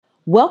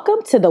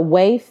Welcome to the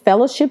Way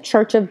Fellowship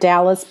Church of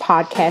Dallas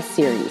podcast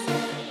series.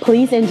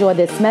 Please enjoy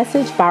this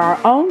message by our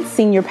own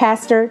senior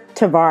pastor,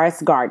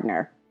 Tavares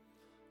Gardner.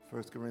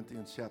 1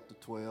 Corinthians chapter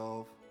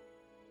 12,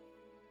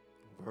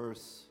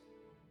 verse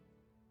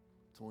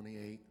 28.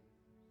 And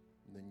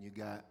then you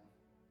got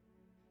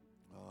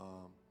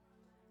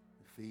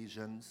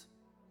Ephesians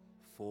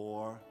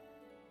 4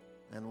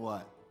 and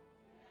what?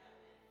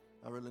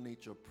 I really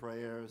need your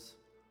prayers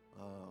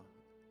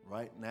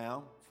right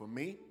now for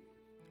me.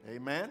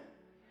 Amen?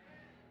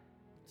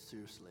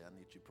 Seriously, I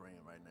need you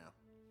praying right now.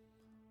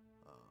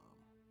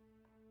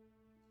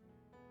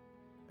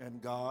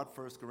 And God,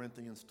 1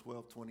 Corinthians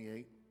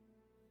 12:28,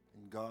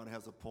 and God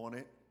has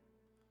appointed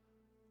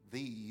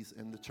these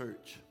in the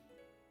church.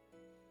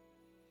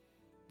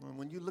 And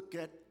when you look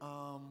at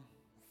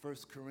 1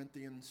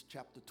 Corinthians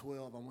chapter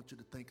 12, I want you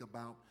to think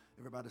about,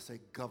 everybody say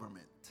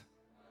government.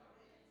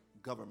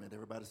 Government,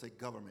 everybody say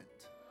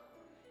government.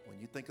 When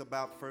you think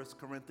about 1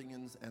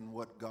 Corinthians and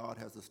what God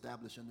has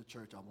established in the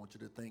church, I want you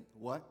to think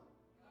what?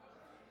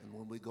 And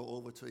when we go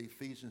over to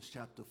Ephesians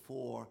chapter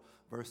 4,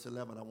 verse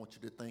 11, I want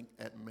you to think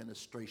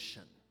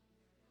administration.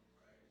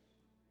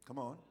 Come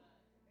on.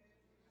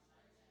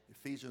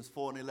 Ephesians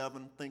 4 and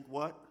 11, think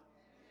what?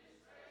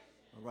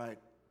 All right.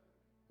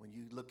 When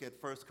you look at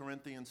 1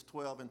 Corinthians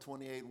 12 and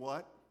 28,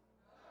 what?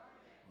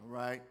 All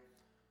right.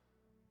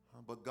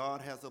 But God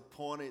has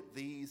appointed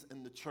these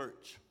in the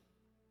church.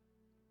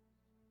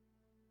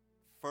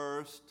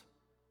 First,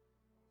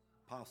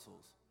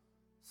 apostles.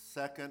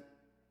 Second,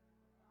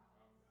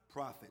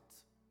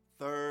 prophets.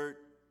 Third,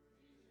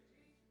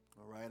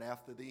 all right,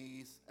 after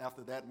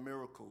that,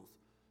 miracles.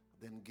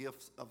 Then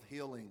gifts of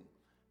healing,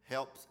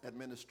 helps,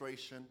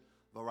 administration,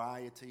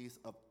 varieties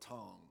of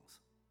tongues.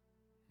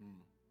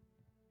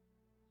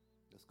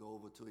 Let's go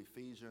over to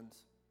Ephesians.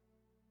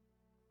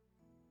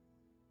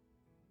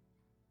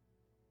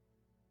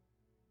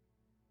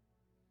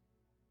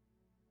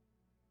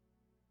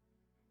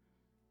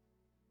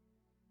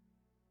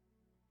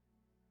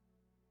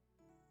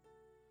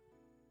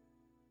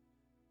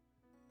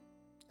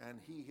 And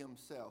he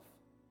himself,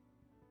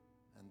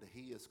 and the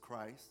he is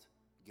Christ,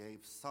 gave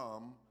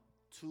some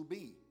to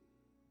be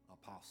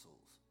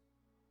apostles,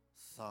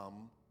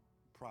 some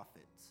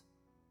prophets,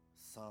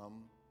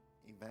 some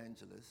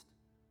evangelists,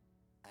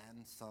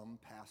 and some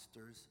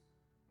pastors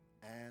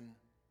and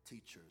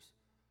teachers.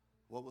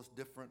 What was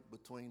different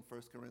between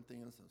 1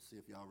 Corinthians? Let's see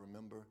if y'all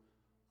remember.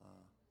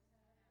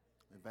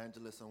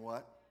 Evangelists and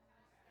what?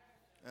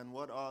 And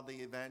what are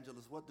the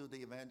evangelists? What do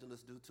the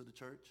evangelists do to the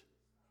church?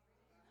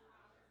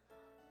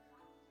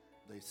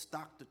 They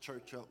stock the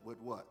church up with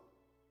what?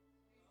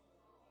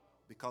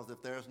 Because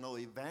if there's no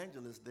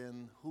evangelist,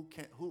 then who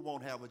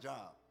won't have a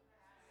job?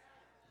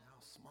 How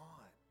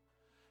smart.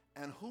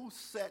 And who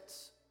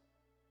sets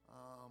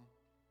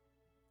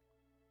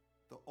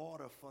the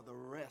order for the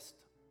rest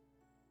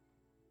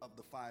of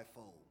the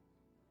fivefold?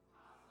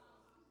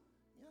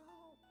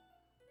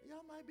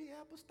 Y'all might be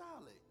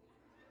apostolic.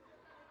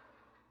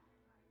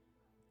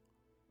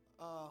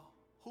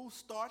 Who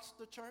starts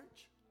the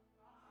church?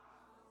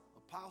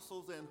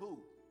 Apostles and who?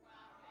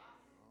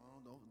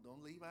 Oh,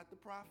 don't leave out the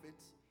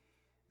prophets.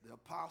 The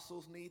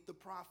apostles need the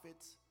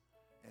prophets.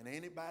 And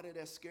anybody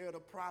that's scared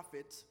of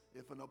prophets,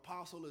 if an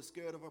apostle is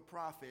scared of a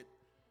prophet,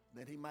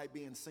 then he might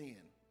be in sin.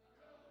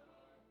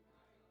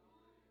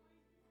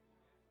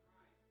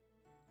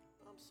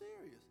 I'm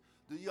serious.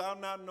 Do y'all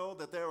not know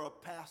that there are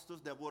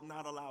pastors that will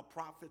not allow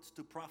prophets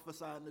to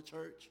prophesy in the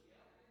church?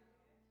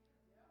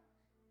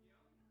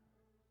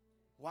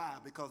 Why?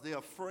 Because they're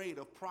afraid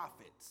of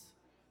prophets.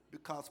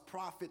 Because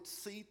prophets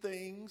see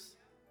things.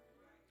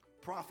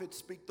 Prophets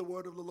speak the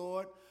word of the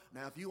Lord.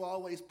 Now, if you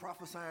always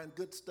prophesying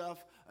good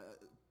stuff,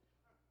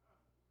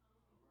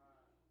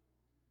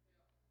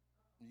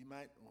 you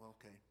might,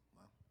 okay.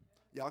 Well,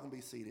 y'all can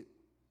be seated.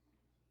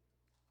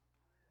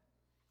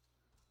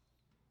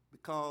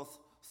 Because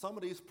some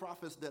of these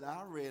prophets that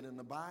I read in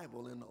the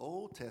Bible, in the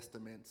Old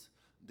Testaments,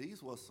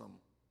 these were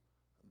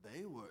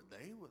they were,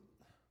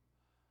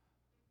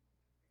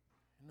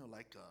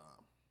 like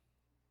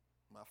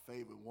my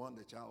favorite one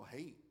that y'all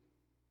hate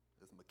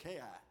is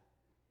Micaiah.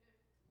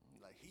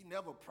 Like, he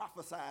never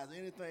prophesies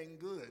anything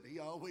good. He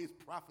always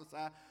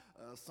prophesies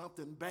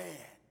something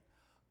bad.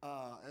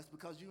 That's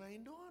because you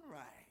ain't doing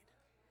right.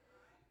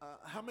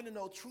 How many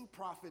know true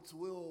prophets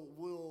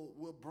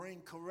will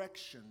bring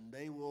correction?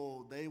 They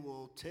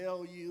will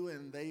tell you,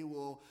 and they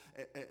will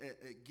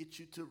get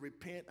you to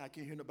repent. I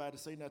can't hear nobody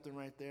say nothing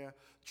right there.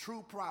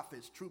 True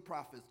prophets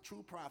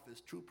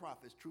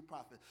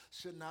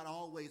should not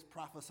always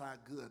prophesy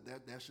good.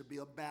 There should be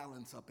a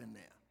balance up in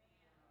there.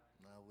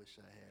 I wish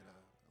I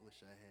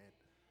had.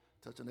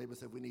 Touch a neighbor and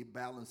say, we need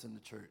balance in the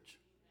church.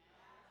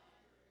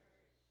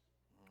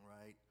 All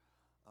right.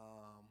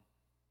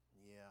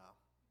 Yeah.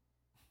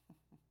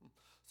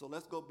 So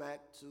let's go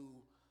back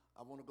to,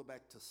 I want to go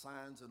back to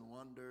signs and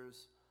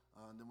wonders,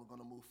 and then we're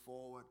going to move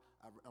forward.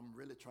 I'm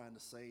really trying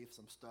to save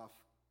some stuff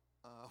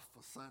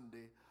for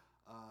Sunday.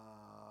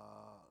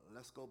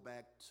 Let's go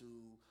back to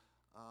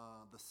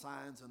the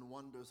signs and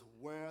wonders.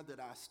 Where did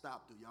I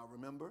stop? Do y'all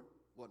remember?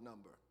 What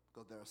number?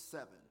 Because there are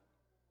 7.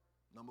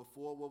 Number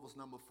 4, what was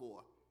number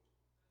 4?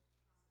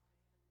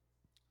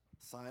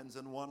 Signs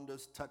and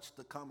wonders touched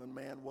the common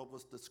man. What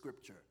was the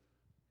scripture?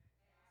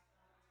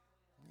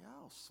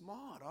 Y'all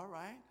smart. All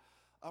right.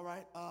 All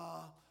right.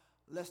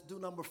 Let's do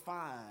number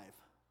 5.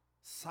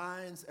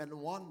 Signs and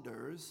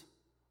wonders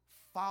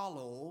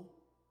follow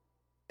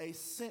a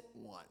sent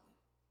one.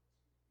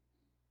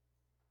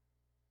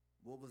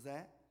 What was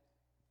that?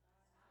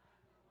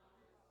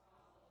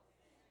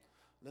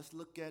 Let's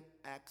look at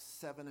Acts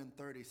 7 and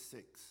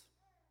 36.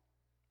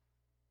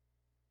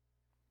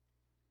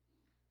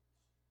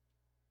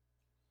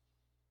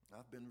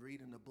 I've been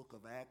reading the book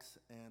of Acts,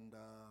 and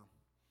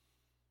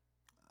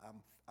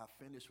I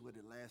finished with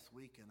it last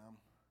week, and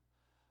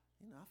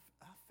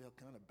I felt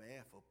kind of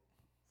bad for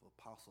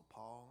Apostle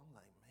Paul. I'm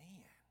like,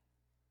 man,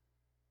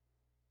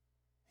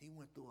 he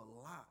went through a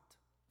lot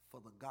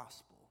for the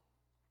gospel.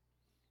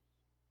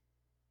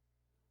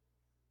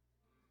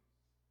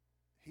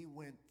 He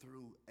went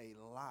through a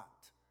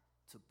lot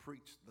to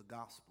preach the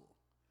gospel,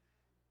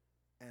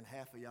 and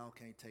half of y'all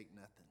can't take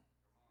nothing.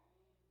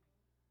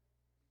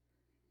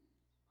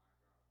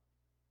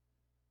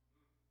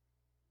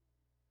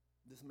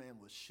 This man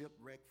was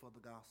shipwrecked for the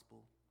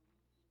gospel.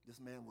 This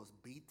man was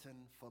beaten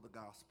for the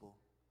gospel.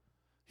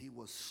 He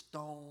was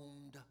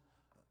stoned.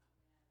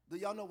 Do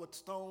y'all know what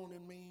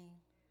stoning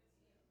means?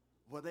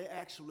 Well, they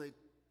actually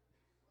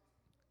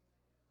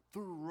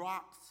threw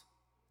rocks,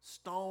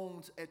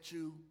 stones at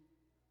you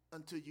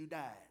until you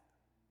died.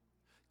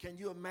 Can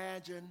you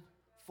imagine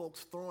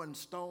folks throwing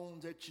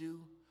stones at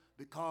you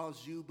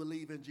because you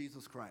believe in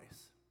Jesus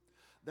Christ?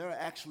 There are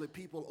actually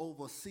people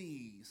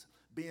overseas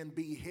being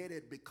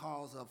beheaded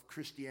because of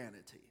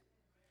Christianity.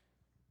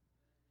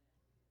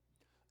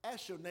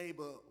 Ask your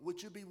neighbor,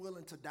 would you be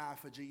willing to die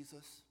for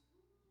Jesus?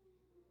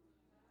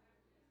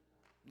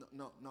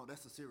 No,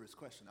 that's a serious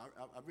question.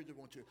 I really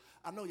want you.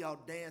 I know y'all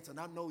dance, and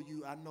I know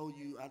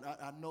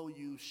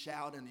you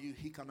shout, and you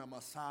hikana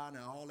masana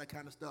and all that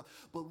kind of stuff.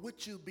 But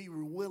would you be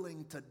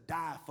willing to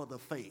die for the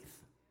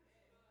faith?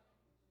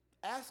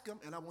 Ask them,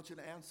 and I want you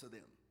to answer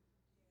them.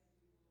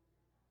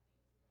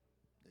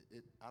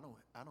 I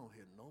don't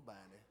hear nobody.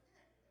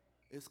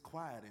 It's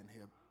quiet in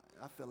here.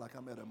 I feel like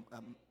I'm at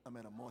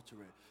a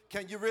mortuary.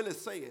 Can you really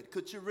say it?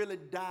 Could you really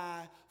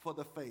die for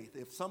the faith?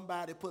 If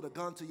somebody put a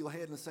gun to your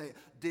head and say,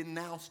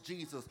 denounce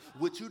Jesus,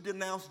 would you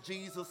denounce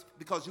Jesus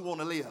because you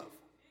want to live?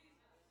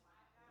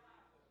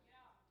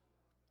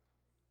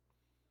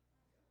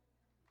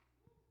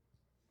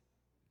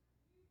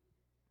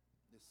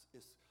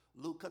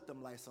 Lou, cut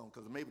them lights on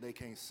because maybe they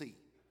can't see.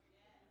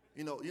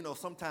 You know,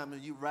 sometimes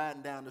when you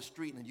riding down the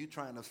street and you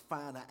trying to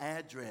find an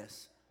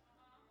address,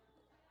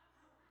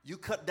 you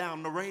cut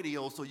down the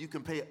radio so you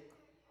can pay it.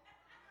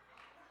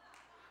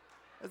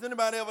 Has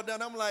anybody ever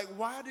done? I'm like,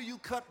 why do you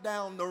cut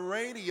down the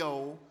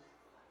radio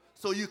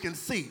so you can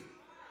see?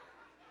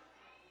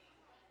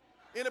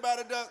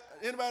 Anybody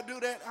do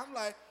that? I'm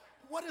like,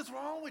 what is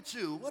wrong with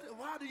you?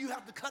 Why do you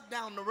have to cut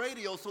down the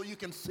radio so you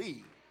can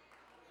see?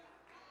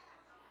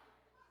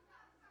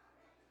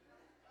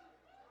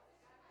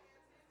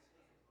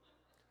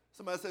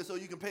 Somebody says so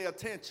you can pay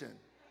attention.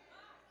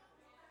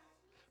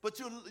 But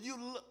you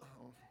look.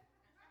 Oh.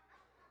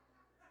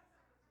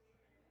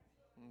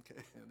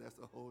 Okay, that's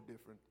a whole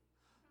different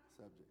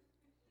subject.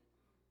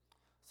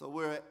 So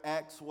we're at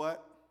Acts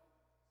what?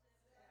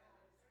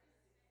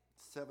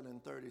 7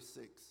 and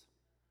 36.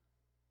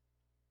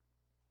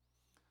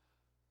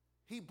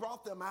 He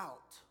brought them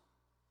out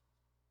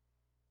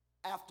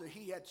after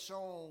he had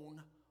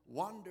shown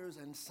wonders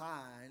and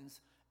signs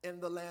in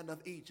the land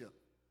of Egypt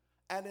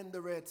and in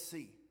the Red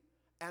Sea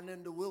and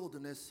in the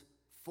wilderness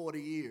 40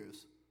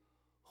 years.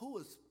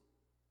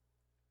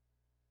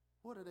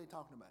 What are they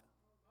talking about?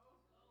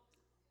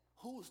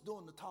 Who's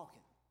doing the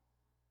talking?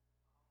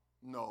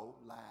 No,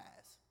 lies.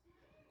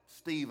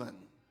 Stephen,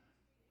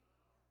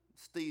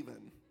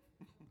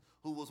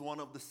 who was one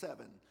of the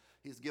 7.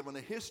 He's given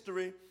a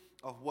history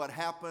of what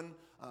happened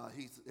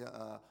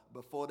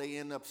before they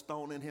end up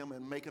stoning him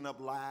and making up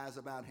lies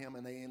about him,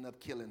 and they end up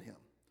killing him.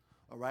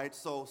 All right,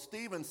 so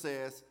Stephen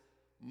says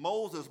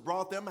Moses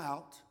brought them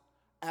out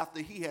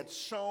after he had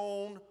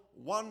shown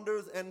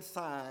wonders and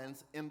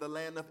signs in the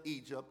land of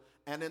Egypt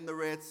and in the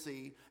Red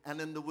Sea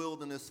and in the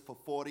wilderness for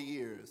 40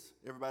 years.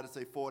 Everybody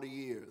say 40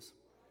 years.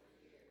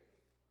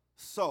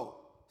 So,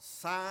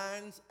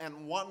 signs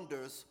and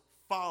wonders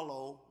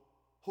follow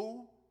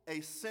who?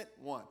 A sent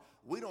one.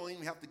 We don't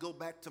even have to go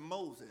back to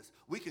Moses.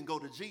 We can go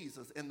to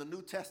Jesus in the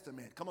New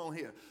Testament. Come on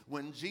here.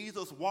 When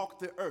Jesus walked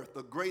the earth,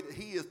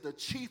 he is the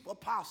chief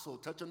apostle.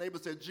 Touch your neighbor,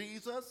 say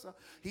Jesus.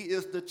 He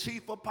is the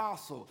chief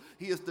apostle.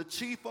 He is the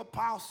chief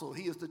apostle.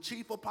 He is the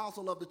chief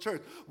apostle of the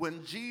church.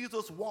 When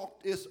Jesus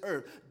walked this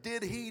earth,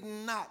 did he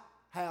not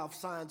have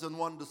signs and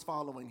wonders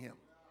following him?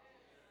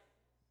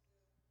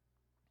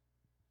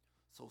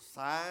 So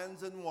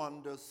signs and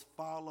wonders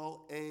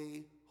follow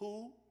a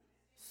who?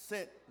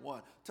 Sent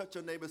one. Touch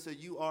your neighbor and say,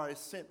 you are a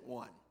sent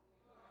one.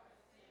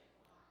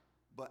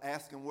 but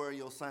ask him, where are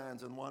your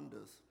signs and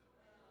wonders?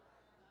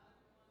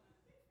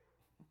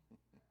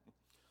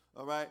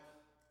 All right.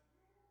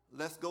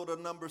 Let's go to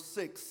number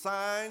 6.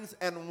 Signs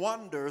and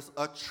wonders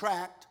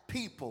attract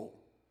people.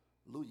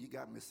 Lou, you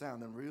got me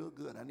sounding real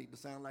good. I need to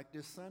sound like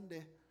this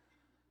Sunday.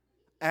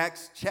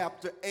 Acts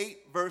chapter 8,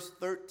 verse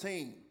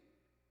 13.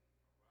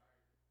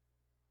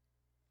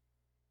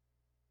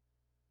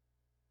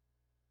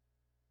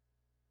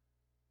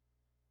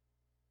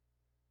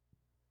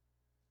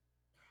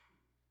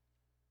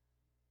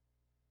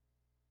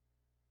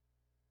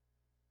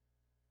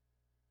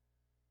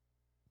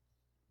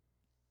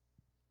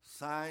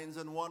 Signs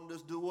and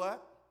wonders do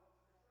what?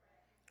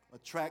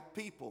 Attract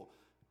people.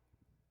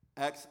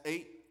 Acts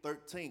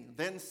 8:13.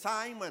 Then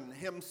Simon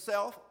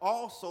himself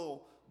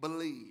also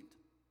believed.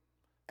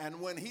 And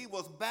when he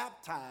was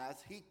baptized,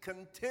 he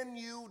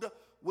continued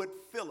with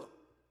Philip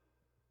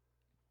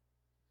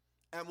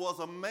and was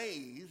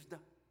amazed,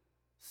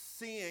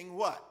 seeing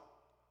what?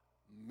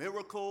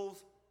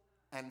 Miracles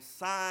and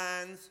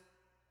signs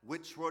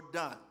which were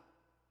done.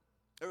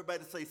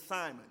 Everybody say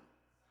Simon.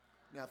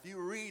 Now, if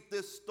you read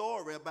this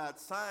story about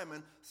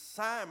Simon,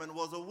 Simon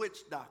was a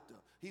witch doctor.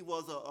 He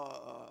was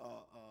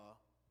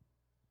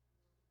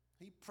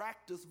he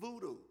practiced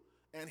voodoo,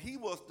 and he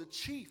was the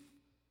chief.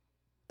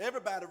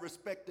 Everybody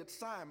respected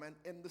Simon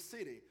in the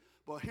city.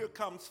 But here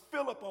comes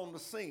Philip on the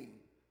scene,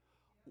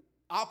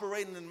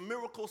 operating in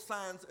miracle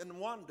signs and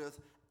wonders,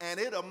 and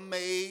it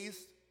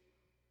amazed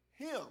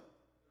him.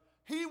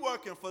 He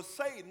working for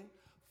Satan.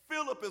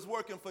 Philip is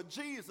working for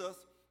Jesus,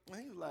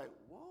 and he's like,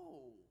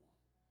 whoa,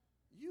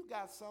 you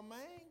got something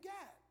I ain't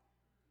got.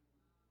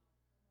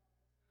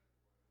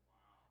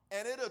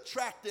 And it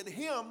attracted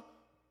him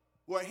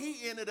where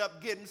he ended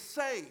up getting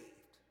saved.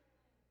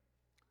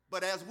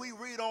 But as we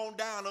read on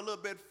down a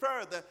little bit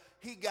further,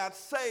 he got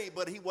saved,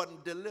 but he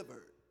wasn't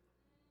delivered.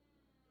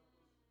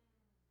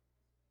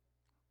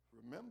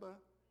 Remember,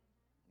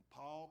 when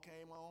Paul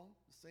came on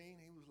the scene,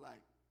 he was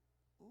like,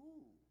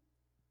 ooh,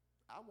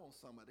 I want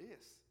some of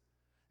this.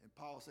 And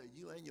Paul said,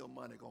 you and your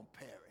money going to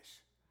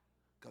perish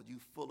because you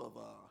full of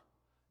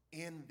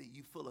envy.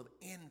 You full of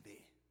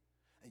envy.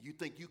 And you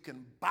think you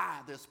can buy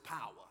this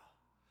power.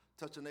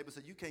 Touch your neighbor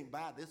and say, you can't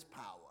buy this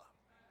power.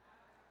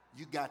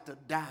 You got to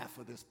die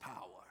for this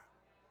power.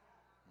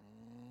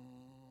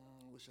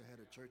 Wish I had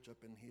a church up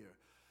in here.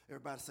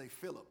 Everybody say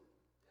Philip.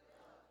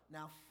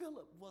 Now,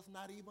 Philip was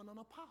not even an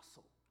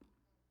apostle.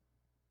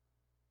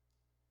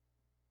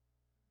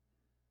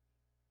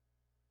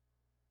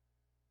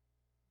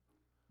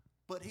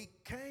 But he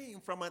came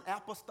from an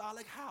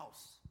apostolic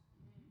house.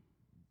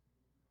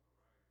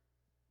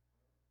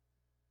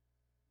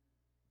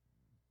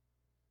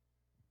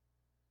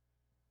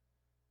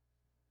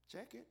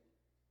 Check it.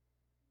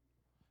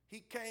 He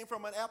came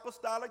from an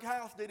apostolic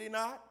house, did he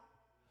not?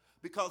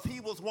 Because he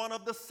was one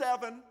of the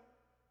 7.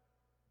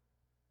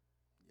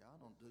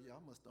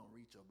 Y'all must don't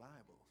read your Bibles.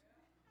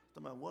 I'm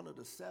talking about one of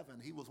the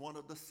 7. He was one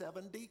of the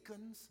 7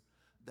 deacons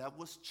that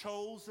was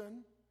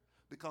chosen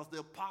because the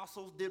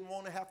apostles didn't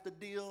want to have to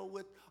deal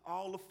with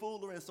all the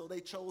foolery, and so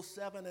they chose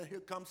 7. And here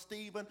comes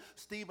Stephen.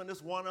 Stephen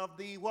is one of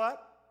the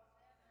what?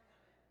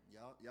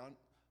 Y'all,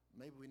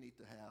 maybe we need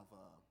to have.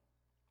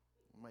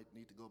 We might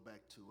need to go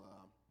back to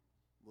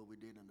what we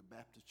did in the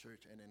Baptist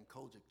church and in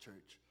Kojic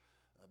church.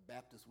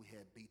 Baptist, we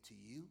had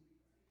BTU,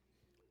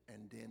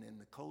 and then in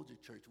the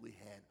Kojic church, we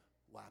had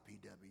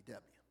YPWW.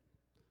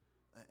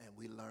 And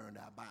we learned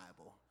our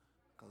Bible,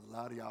 because a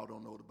lot of y'all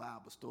don't know the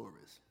Bible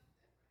stories.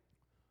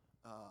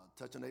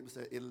 Touch your neighbor and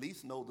say, at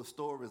least know the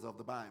stories of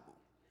the Bible.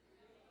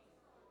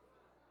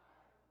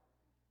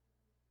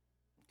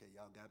 Okay,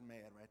 y'all got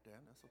mad right there.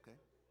 That's okay.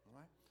 All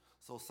right.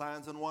 So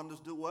signs and wonders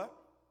do what?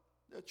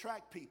 They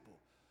attract people.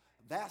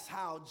 That's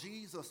how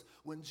Jesus,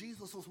 when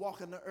Jesus was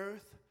walking the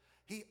earth,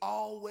 he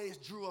always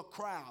drew a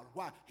crowd.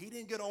 Why? He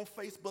didn't get on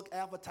Facebook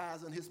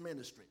advertising his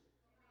ministry.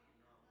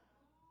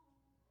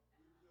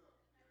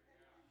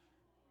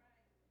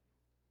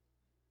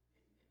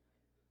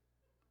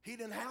 He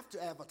didn't have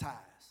to advertise.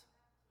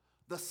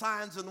 The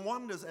signs and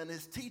wonders and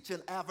his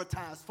teaching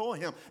advertised for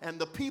him. And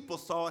the people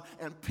saw it,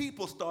 and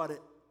people started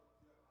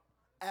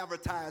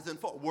advertising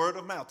for word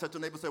of mouth. Touch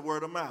your neighbor and say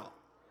word of mouth.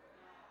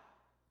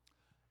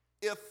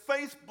 If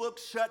Facebook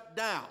shut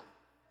down,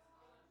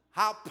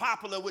 how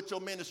popular would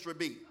your ministry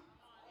be?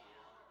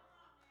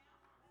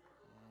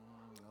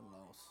 I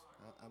lost.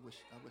 I wish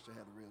I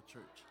had a real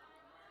church.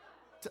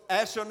 To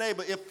ask your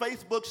neighbor, if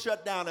Facebook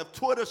shut down, if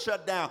Twitter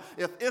shut down,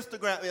 if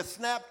Instagram, if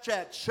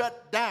Snapchat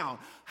shut down,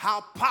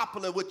 how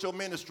popular would your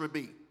ministry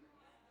be?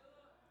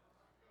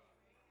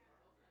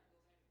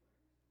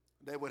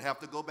 They would have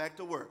to go back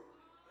to work.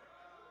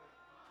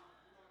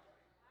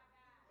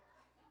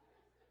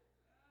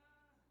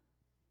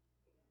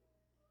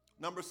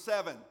 Number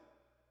 7,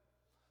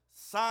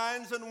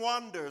 signs and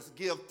wonders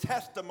give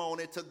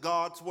testimony to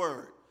God's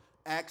word.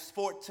 Acts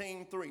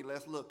 14:3.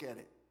 Let's look at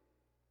it.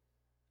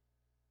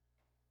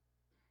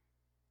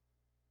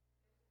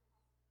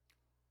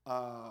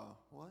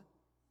 What?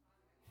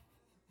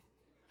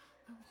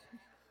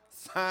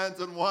 Signs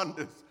and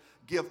wonders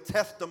give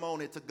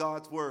testimony to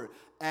God's word.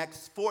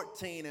 Acts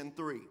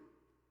 14:3.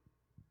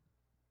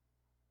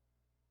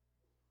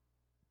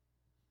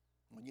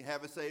 When you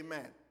have it, say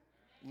amen.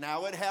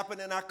 Now it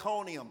happened in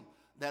Iconium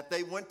that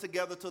they went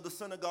together to the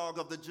synagogue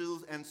of the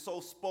Jews and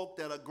so spoke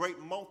that a great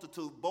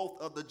multitude,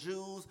 both of the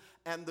Jews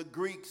and the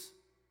Greeks,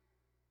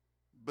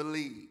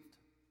 believed.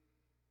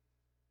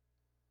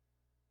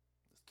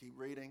 Let's keep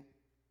reading.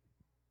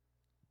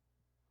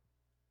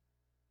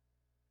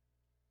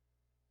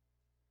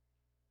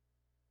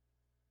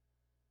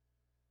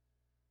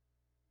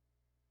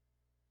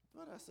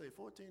 What did I say?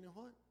 14 and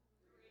what?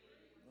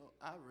 No,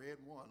 I read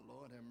one.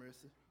 Lord have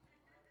mercy.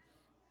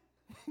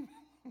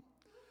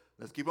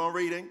 Let's keep on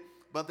reading.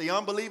 But the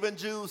unbelieving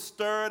Jews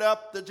stirred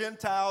up the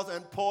Gentiles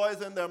and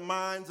poisoned their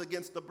minds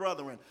against the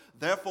brethren.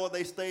 Therefore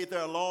they stayed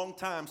there a long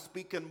time,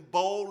 speaking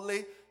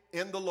boldly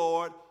in the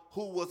Lord,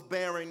 who was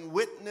bearing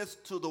witness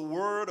to the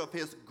word of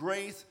his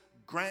grace,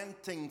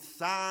 granting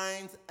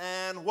signs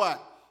and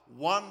what?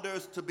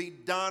 Wonders to be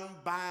done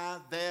by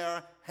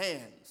their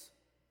hands.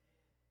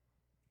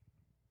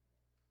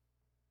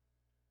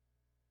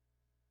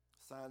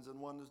 Signs and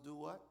wonders do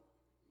what?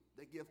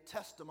 They give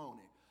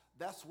testimony.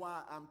 That's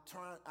why I'm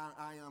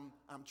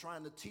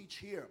trying to teach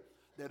here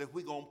that if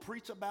we're going to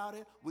preach about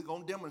it, we're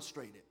going to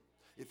demonstrate it.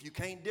 If you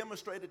can't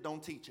demonstrate it,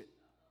 don't teach it.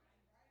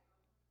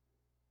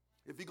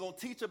 If you're going to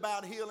teach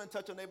about healing,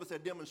 touch your neighbor, say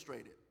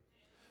demonstrate it.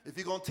 If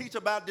you're going to teach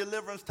about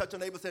deliverance, touch your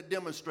neighbor, say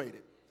demonstrate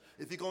it.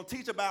 If you're going to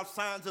teach about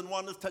signs and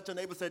wonders, touch your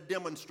neighbor, say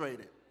demonstrate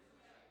it.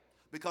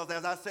 Because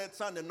as I said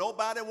Sunday,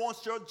 nobody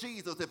wants your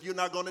Jesus if you're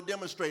not going to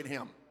demonstrate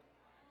him.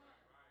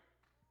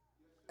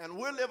 And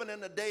we're living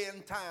in a day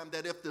and time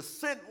that if the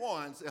sent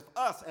ones, if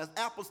us as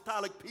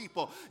apostolic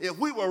people, if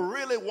we were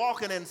really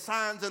walking in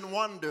signs and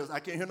wonders, I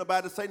can't hear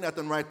nobody say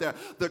nothing right there,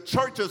 the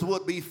churches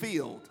would be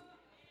filled.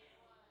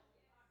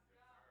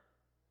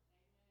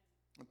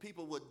 And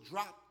people would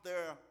drop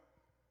their...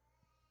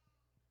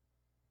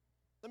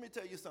 Let me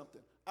tell you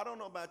something. I don't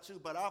know about you,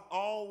 but I've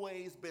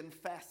always been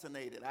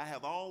fascinated. I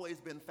have always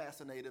been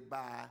fascinated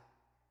by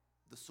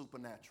the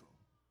supernatural.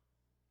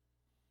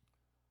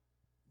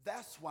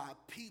 That's why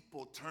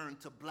people turn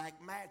to black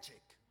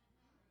magic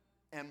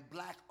and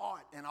black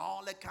art and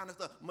all that kind of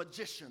stuff.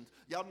 Magicians.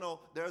 Y'all know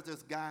there's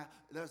this guy,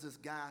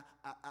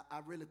 I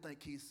really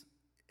think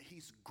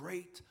he's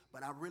great,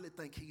 but I really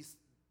think he's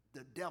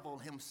the devil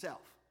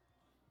himself.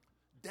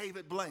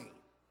 David Blaine.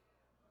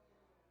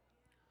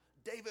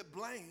 David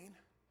Blaine,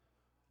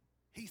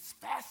 he's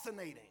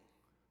fascinating.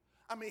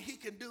 He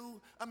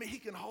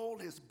can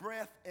hold his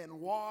breath in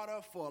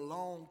water for a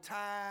long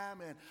time.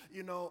 And,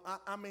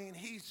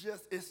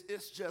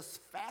 it's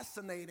just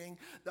fascinating,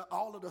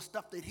 all of the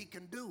stuff that he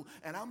can do.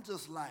 And I'm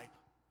just like,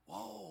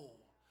 whoa.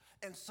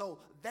 And so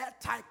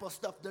that type of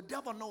stuff, the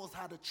devil knows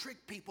how to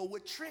trick people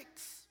with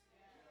tricks.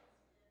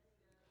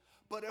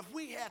 But if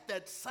we had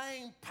that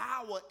same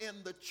power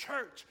in the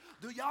church,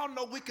 do y'all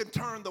know we can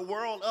turn the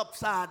world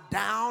upside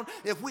down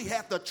if we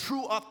had the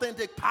true,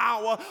 authentic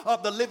power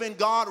of the living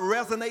God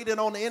resonating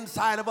on the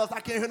inside of us? I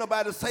can't hear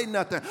nobody say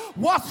nothing.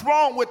 What's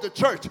wrong with the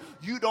church?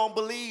 You don't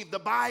believe the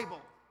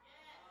Bible.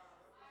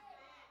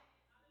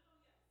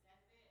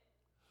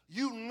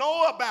 You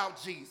know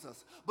about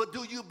Jesus, but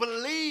do you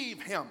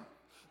believe him?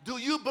 Do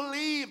you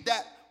believe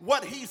that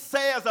what he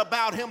says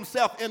about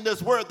himself in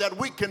this word that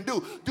we can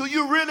do? Do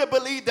you really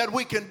believe that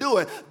we can do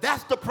it?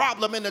 That's the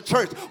problem in the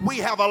church. We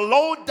have a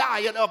low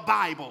diet of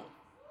Bible.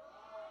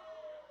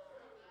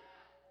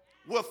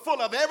 We're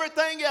full of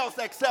everything else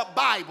except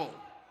Bible.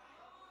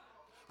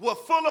 We're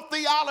full of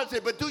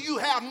theology, but do you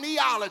have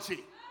neology?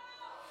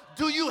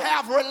 Do you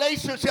have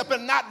relationship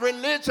and not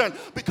religion?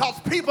 Because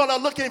people are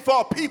looking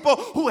for people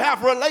who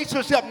have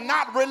relationship,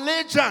 not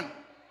religion.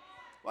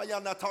 Why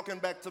y'all not talking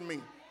back to me?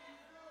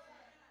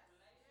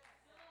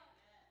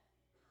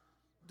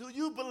 Do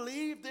you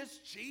believe this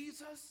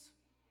Jesus?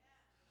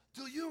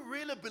 Do you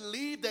really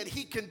believe that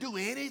he can do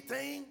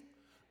anything?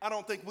 I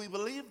don't think we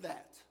believe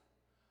that.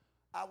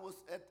 I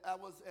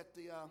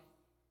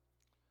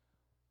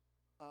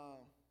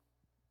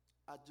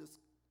just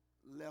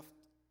left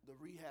the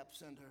rehab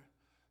center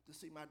to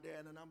see my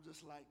dad, and I'm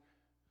just like,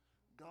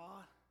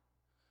 God,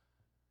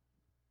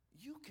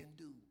 you can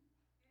do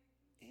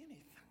anything.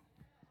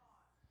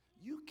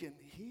 You can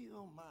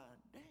heal my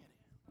daddy.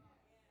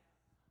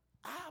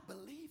 I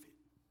believe it.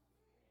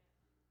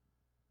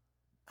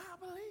 I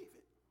believe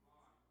it.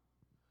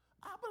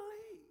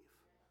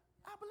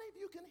 I believe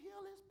you can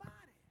heal his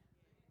body.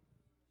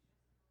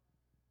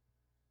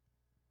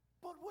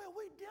 But will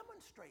we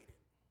demonstrate it?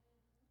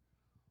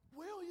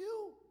 Will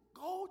you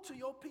go to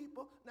your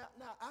people?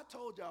 Now I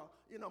told y'all,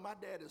 my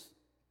dad is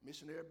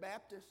missionary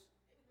Baptist.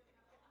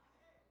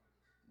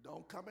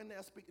 Don't come in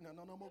there speaking. No.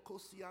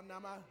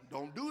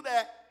 Don't do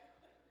that.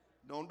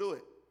 Don't do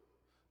it.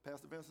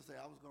 Pastor Vincent said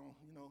I was going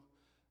to,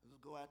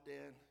 just go out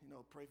there and,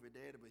 pray for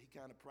daddy, but he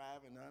kind of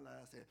private. And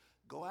I said,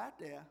 go out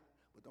there,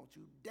 but don't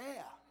you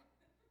dare.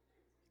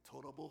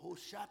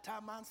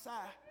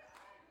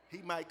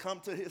 He might come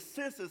to his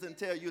senses and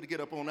tell you to get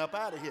up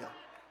out of here.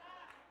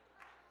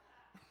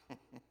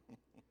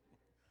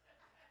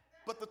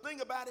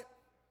 thing about it,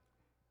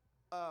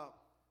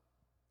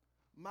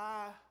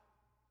 my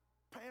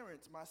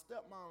parents, my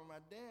stepmom and my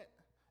dad,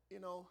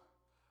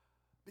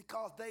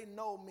 because they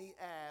know me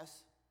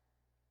as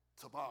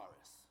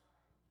Tavares.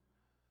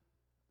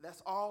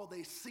 That's all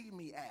they see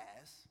me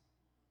as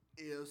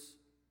is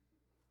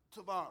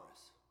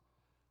Tavares.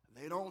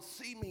 They don't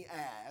see me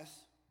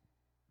as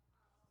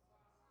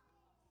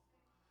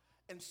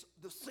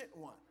the sent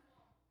one.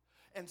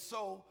 And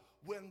so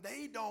when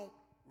they don't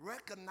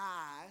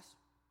recognize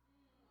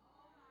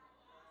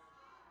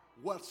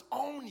what's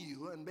on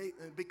you, and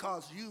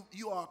because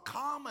you are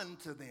common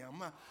to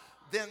them,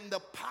 then the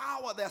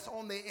power that's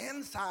on the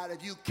inside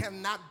of you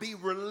cannot be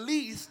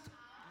released.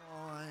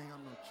 Oh, I ain't got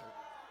no church.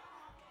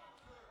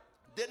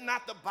 Did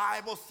not the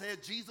Bible say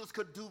Jesus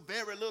could do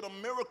very little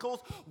miracles?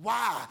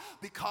 Why?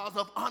 Because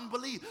of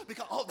unbelief.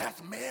 Because, oh,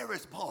 that's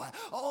Mary's boy.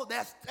 Oh,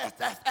 that's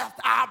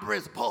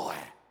Aubrey's boy.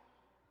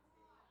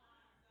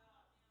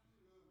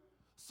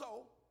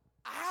 So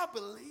I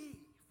believe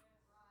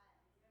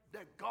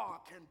that God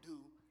can do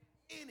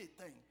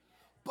anything.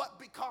 But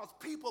because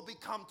people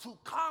become too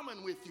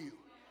common with you,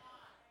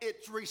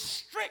 it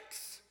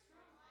restricts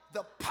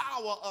the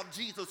power of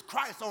Jesus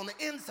Christ on the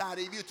inside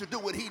of you to do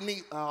what he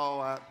needs.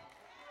 Oh,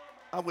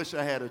 I wish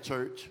I had a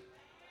church.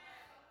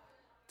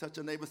 Touch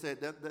your neighbor, said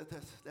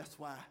that's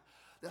why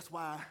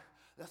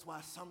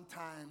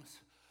sometimes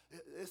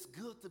it's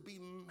good to be.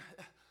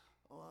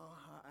 Well,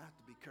 I have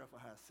to be careful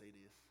how I say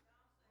this.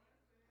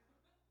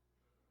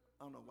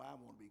 I don't know why I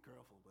want to be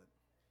careful, but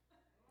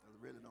I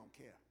really don't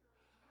care.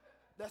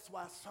 That's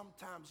why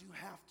sometimes you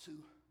have to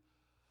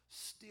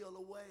steal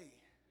away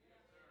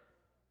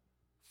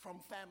from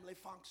family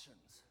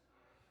functions,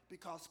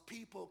 because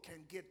people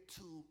can get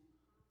too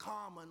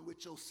common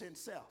with your sin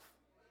self.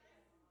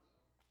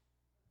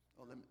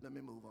 Oh, let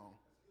me move on.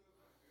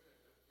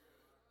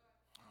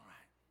 All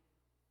right.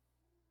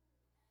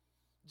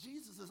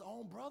 Jesus'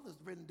 own brothers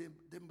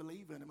didn't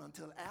believe in him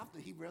until after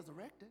he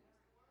resurrected.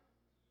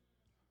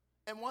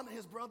 And one of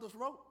his brothers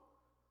wrote,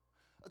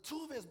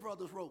 two of his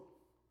brothers wrote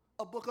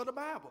a book of the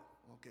Bible.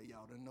 Okay,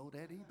 y'all didn't know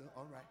that either.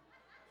 All right.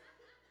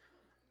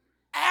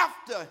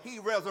 After he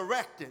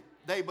resurrected,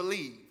 they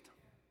believed.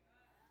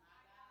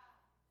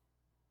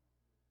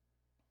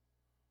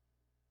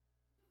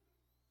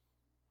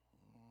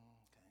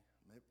 Okay.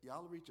 Maybe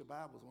y'all read your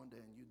Bibles one day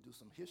and you do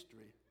some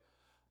history.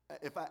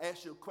 If I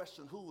ask you a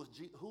question, who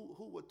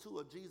were two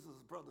of Jesus'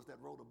 brothers that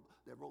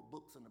wrote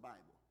books in the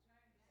Bible?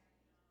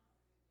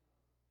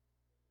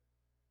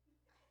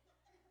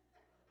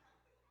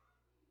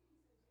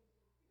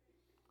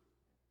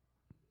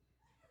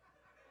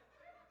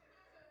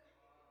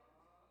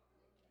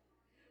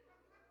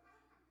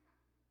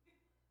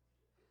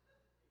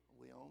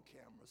 We on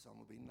camera, so I'm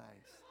gonna be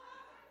nice.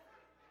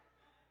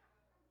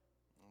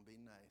 I'm gonna be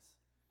nice.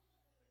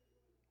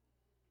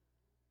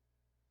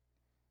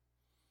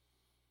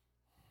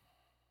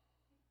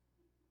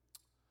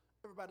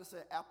 Everybody say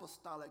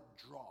apostolic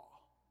draw.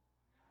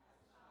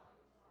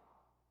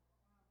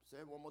 Say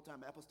it one more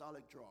time,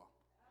 apostolic draw.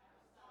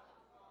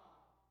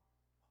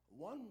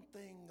 One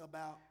thing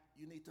about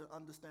you need to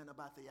understand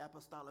about the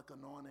apostolic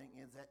anointing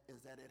is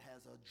that it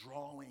has a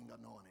drawing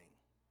anointing.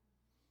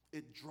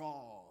 It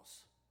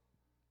draws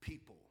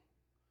people.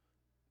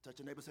 Touch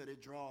your neighbor, said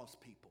it draws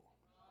people.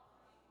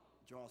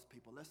 Draws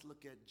people. Let's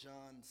look at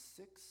John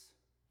 6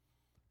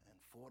 and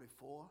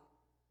 44.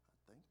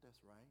 I think that's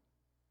right.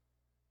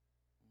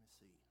 Let me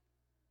see.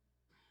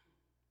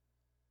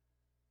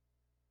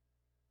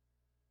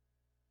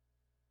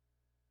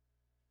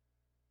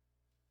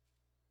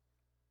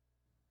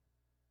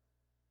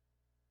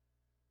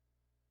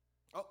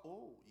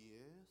 Oh,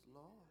 yes,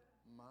 Lord,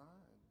 my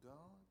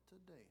God,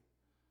 today.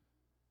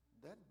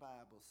 That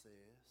Bible says,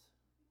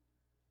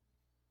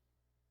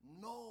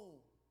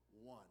 no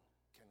one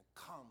can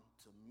come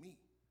to me,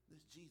 this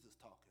is Jesus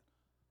talking,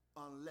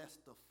 unless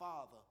the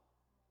Father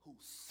who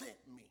sent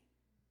me.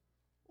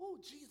 Oh,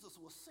 Jesus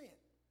was sent.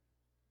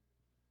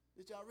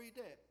 Did y'all read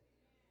that?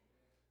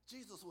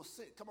 Jesus was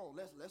sent. Come on,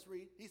 let's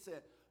read. He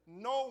said,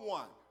 no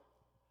one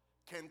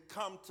can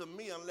come to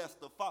me unless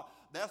the Father.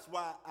 That's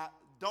why I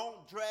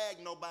don't drag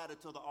nobody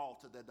to the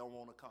altar that don't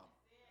want to come.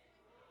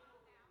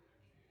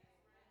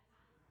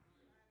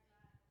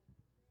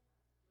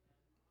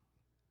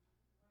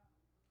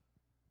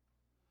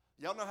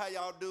 Y'all know how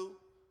y'all do?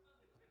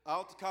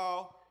 Altar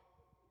call.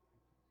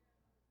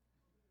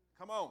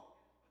 Come on.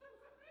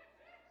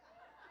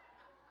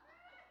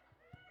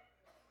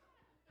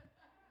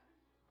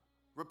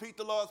 Repeat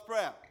the Lord's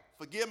Prayer.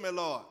 Forgive me,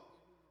 Lord.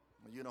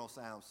 Well, you don't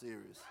sound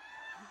serious.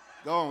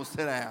 Go on,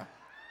 sit down.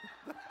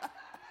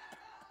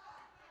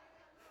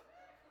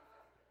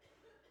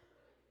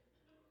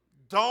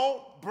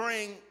 Don't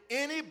bring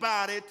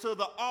anybody to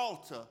the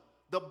altar.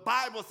 The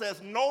Bible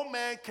says no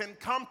man can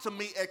come to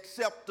me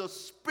except the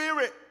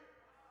Spirit.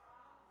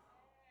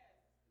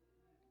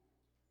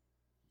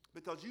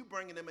 Because you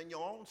bringing them in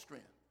your own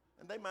strength.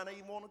 And they might not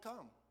even want to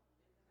come.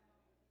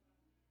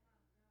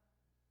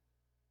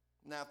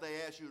 Now, if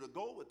they ask you to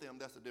go with them,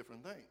 that's a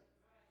different thing.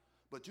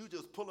 but you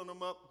just pulling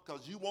them up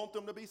because you want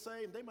them to be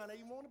saved. They might not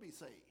even want to be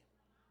saved.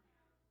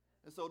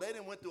 And so they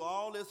done went through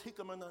all this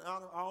hickam and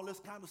all this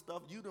kind of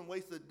stuff. You done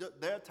wasted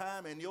their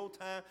time and your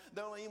time.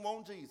 They don't even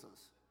want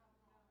Jesus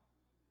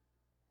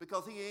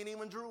because he ain't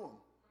even drew them.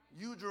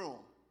 You drew them.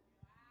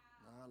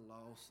 I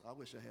lost. I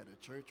wish I had a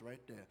church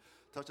right there.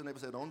 Touch your neighbor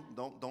and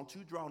say, don't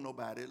you draw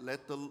nobody.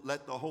 Let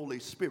the Holy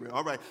Spirit.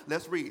 All right,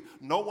 let's read.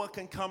 No one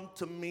can come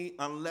to me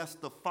unless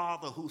the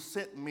Father who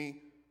sent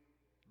me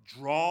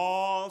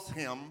draws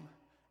him,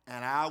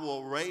 and I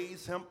will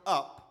raise him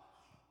up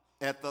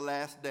at the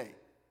last day.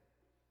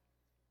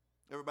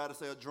 Everybody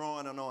say a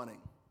drawing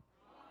anointing.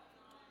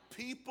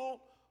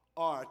 People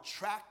are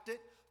attracted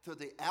to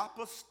the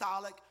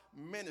apostolic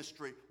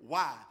ministry.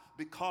 Why?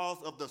 Because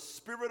of the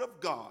Spirit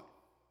of God.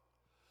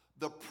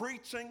 The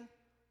preaching,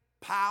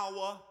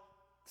 power,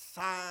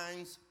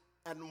 signs,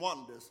 and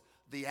wonders.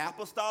 The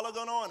apostolic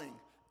anointing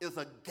is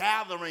a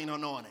gathering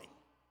anointing.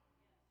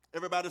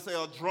 Everybody say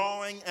a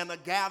drawing and a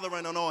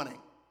gathering anointing.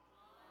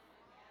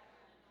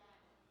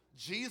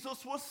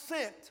 Jesus was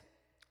sent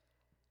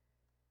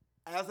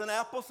as an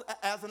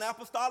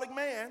apostolic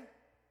man,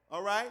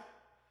 all right?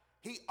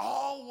 He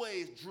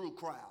always drew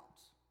crowds.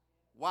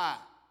 Why?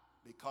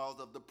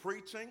 Because of the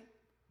preaching.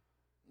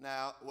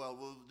 Now, well,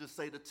 we'll just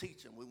say the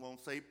teaching. We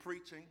won't say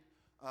preaching.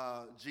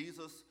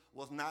 Jesus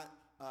was not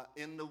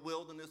in the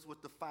wilderness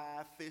with the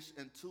 5 fish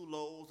and 2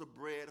 loaves of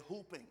bread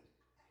hooping.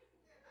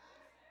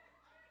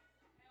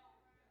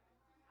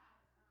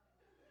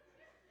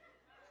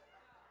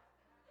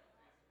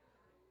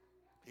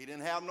 He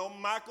didn't have no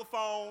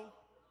microphone,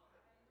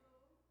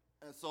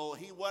 and so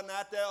he wasn't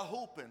out there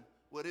hooping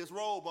with his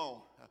robe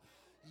on.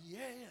 Yeah,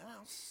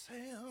 I'll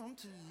say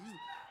unto you,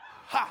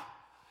 ha!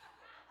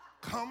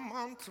 Come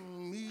unto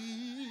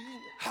me,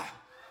 ha,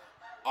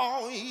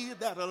 all ye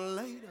that are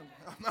laden,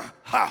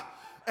 ha,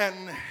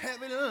 and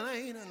heavy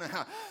laden,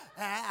 ha,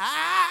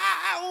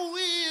 I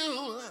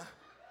will.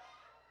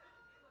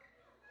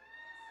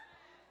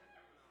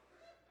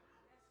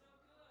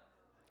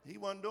 He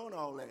wasn't doing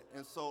all that.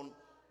 And so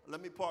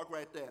let me park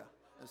right there.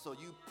 And so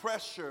you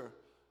pressure,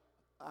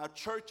 our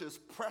churches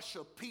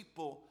pressure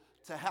people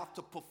to have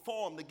to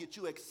perform to get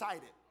you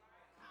excited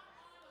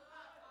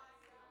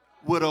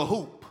with a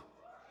hoop.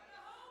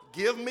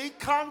 Give me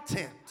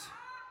content.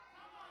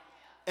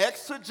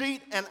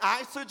 Exegete and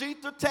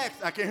eisegete the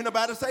text. I can't hear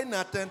nobody say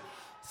nothing.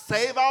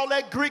 Save all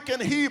that Greek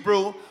and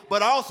Hebrew,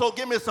 but also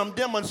give me some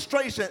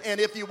demonstration.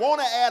 And if you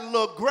want to add a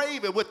little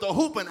gravy with the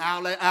hooping,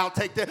 I'll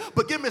take that.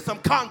 But give me some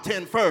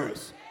content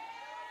first.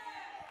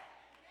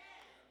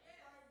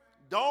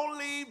 Don't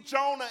leave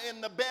Jonah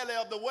in the belly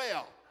of the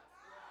well.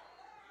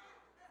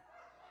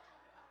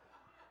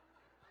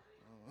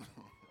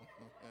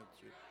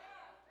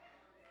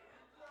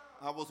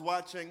 I was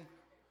watching,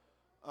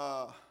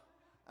 I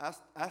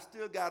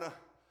still gotta,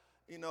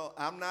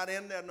 I'm not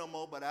in there no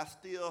more, but I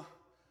still,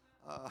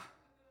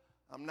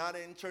 I'm not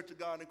in Church of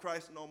God in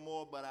Christ no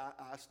more, but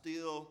I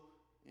still,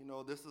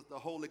 this is the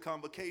Holy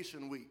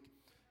Convocation week.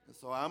 And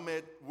so I'm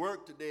at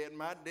work today at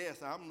my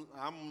desk.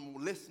 I'm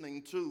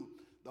listening to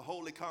the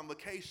Holy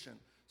Convocation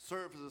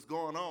services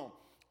going on.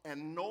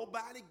 And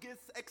nobody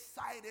gets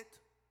excited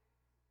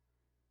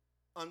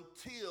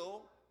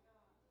until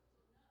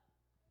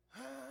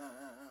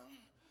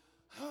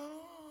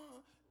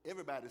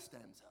everybody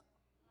stands up.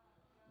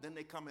 Then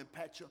they come and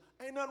pat you.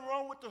 Ain't nothing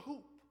wrong with the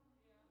hoop.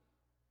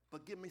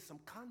 But give me some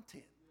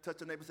content.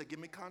 Touch your neighbor and say, give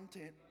me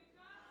content.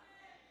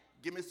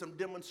 Give me some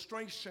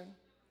demonstration.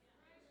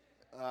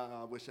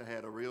 I wish I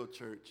had a real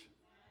church.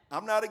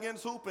 I'm not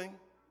against hooping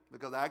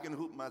because I can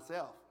hoop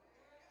myself.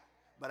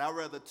 But I'd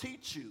rather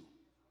teach you.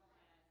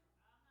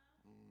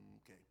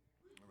 Okay,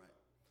 all right.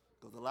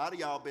 Because a lot of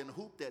y'all been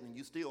hooped at and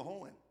you still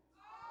hoeing.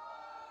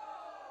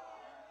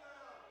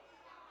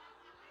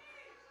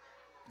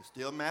 You're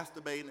still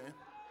masturbating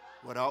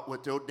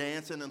with your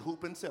dancing and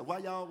hooping self. Why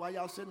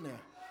y'all sitting there?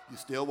 You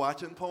still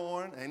watching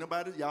porn?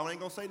 Y'all ain't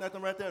gonna say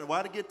nothing right there.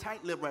 Why to get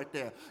tight-lipped right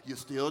there? You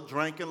still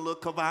drinking little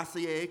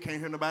Cavassier? Can't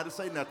hear nobody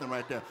say nothing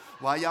right there.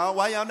 Why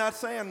y'all not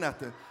saying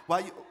nothing?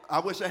 I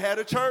wish I had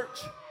a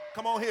church.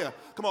 Come on here.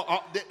 Come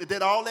on.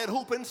 Did all that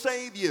hooping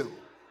save you?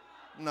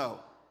 No.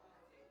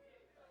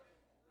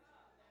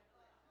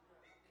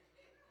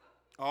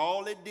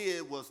 All it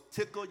did was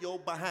tickle your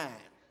behind.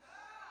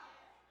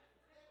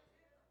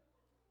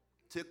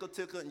 Tickle,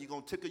 and you're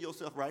going to tickle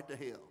yourself right to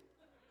hell.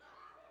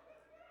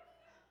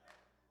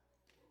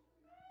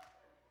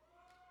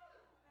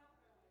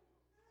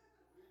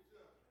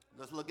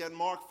 Let's look at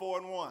Mark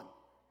 4:1.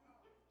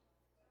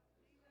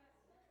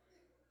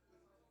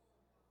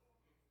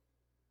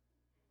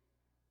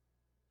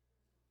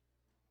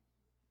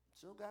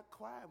 Sure got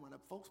quiet when the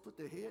folks put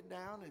their head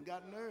down and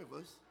got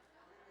nervous.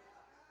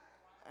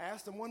 I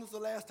asked them, when was the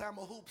last time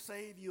a hoop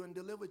saved you and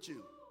delivered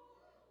you?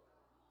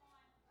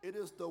 It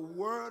is the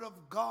word of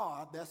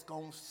God that's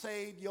going to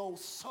save your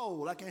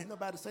soul. I can't hear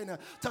nobody say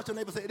that. Touch your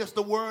neighbor and say, it is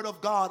the word of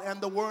God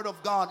and the word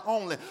of God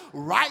only.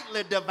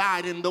 Rightly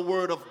dividing the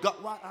word of God.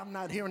 Why? I'm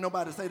not hearing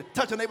nobody say that.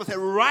 Touch your neighbor and say,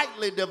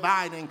 rightly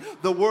dividing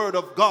the word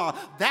of God.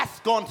 That's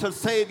going to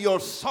save your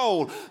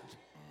soul.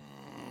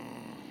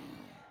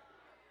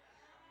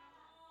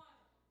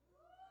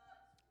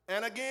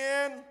 And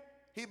again,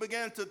 he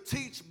began to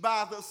teach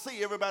by the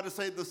sea. Everybody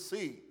say the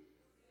sea.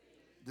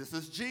 This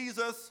is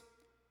Jesus.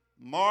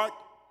 Mark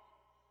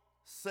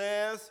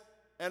says,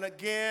 and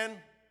again,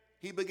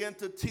 he began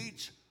to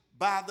teach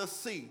by the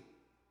sea,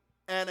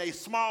 and a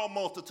small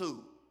multitude,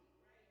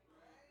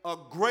 a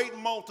great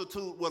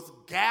multitude was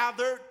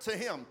gathered to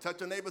him.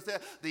 Touch your neighbor, say,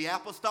 the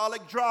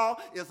apostolic draw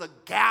is a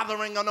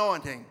gathering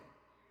anointing.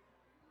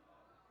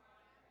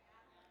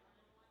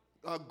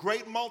 A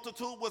great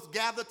multitude was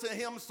gathered to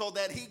him so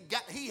that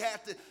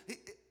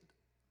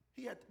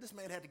this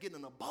man had to get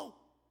in a boat.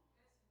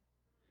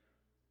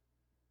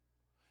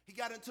 He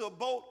got into a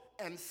boat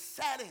and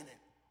sat in it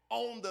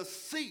on the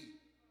sea.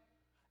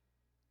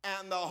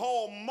 And the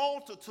whole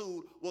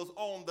multitude was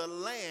on the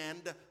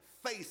land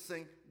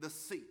facing the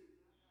sea.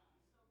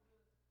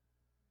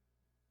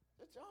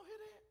 Did y'all hear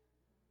that?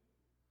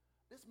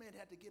 This man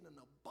had to get in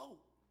a boat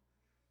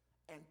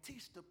and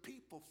teach the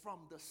people from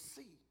the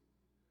sea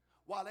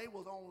while they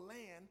was on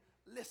land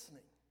listening.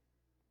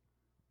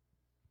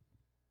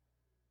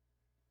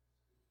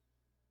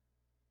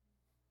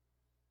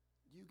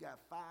 You got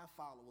 5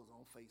 followers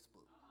on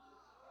Facebook.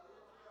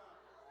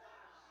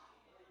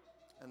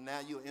 And now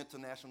you're an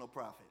international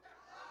prophet.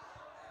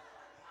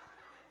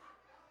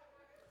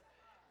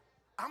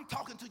 I'm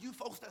talking to you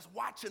folks that's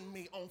watching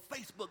me on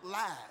Facebook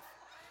Live.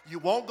 You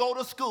won't go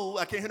to school.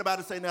 I can't hear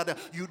anybody say now that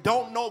you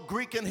don't know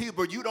Greek and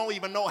Hebrew. You don't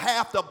even know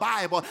half the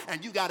Bible.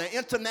 And you got an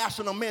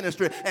international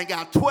ministry and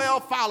got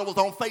 12 followers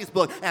on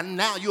Facebook. And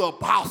now you're an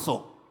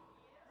apostle.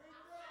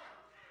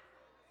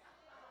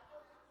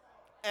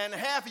 And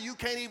half of you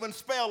can't even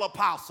spell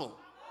apostle.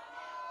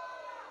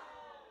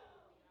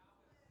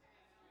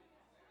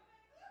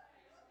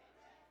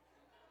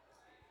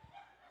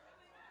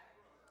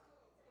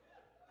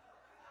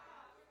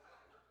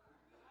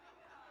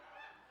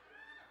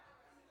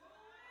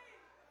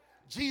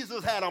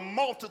 Jesus had a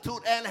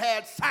multitude and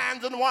had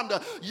signs and wonder.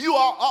 You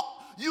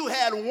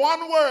had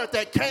one word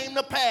that came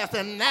to pass,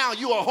 and now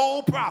you're a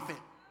whole prophet.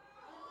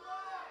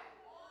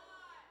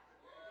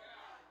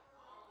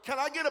 Can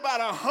I get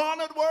about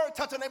 100 words?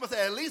 Touch your neighbor and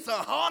say at least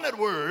 100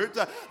 words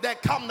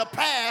that come to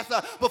pass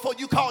before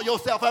you call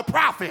yourself a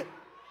prophet.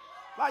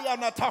 Why y'all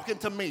not talking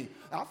to me?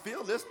 I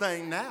feel this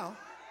thing now.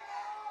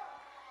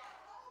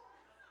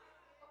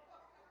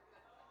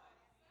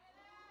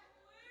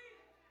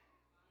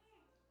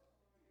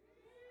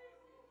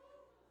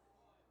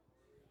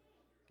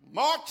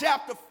 Mark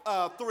chapter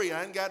 3.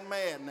 I ain't got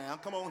mad now.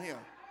 Come on here.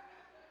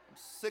 I'm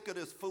sick of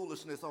this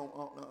foolishness.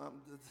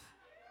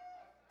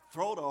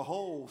 Throw the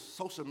whole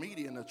social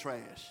media in the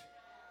trash.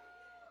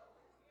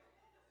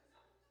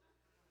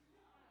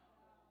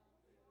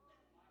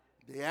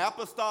 The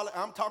apostolic,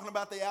 I'm talking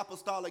about the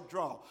apostolic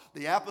draw.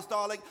 The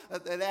apostolic,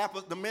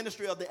 the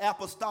ministry of the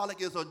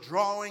apostolic is a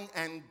drawing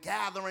and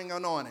gathering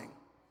anointing.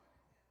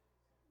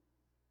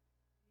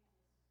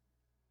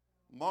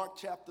 Mark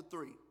chapter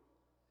 3.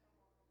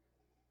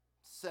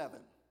 7.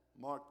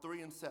 Mark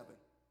 3 and 7.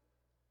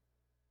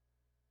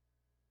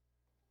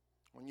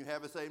 When you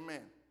have it, say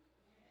amen.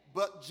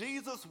 But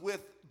Jesus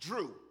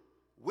withdrew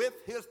with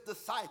his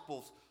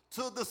disciples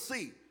to the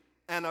sea,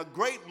 and a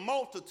great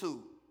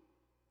multitude.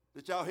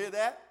 Did y'all hear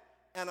that?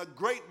 And a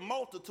great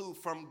multitude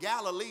from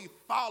Galilee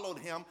followed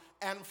him,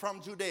 and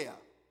from Judea.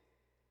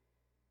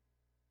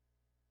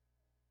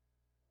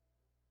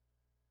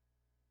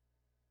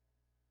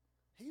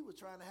 He was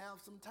trying to have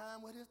some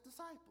time with his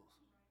disciples.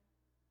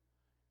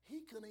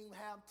 He couldn't even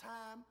have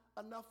time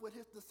enough with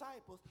his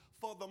disciples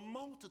for the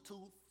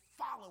multitude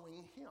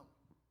following him.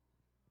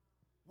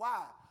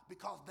 Why?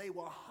 Because they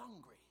were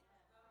hungry.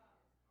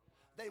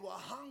 They were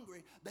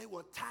hungry. They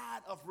were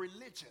tired of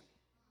religion.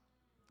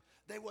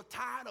 They were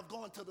tired of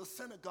going to the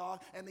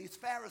synagogue, and these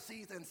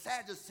Pharisees and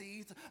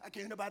Sadducees, I can't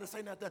hear nobody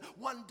say nothing,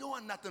 wasn't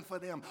doing nothing for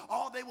them.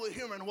 All they were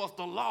hearing was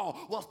the law,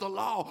 was the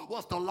law,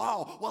 was the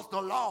law, was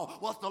the law,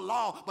 was the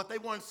law, but they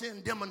weren't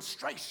seeing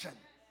demonstration.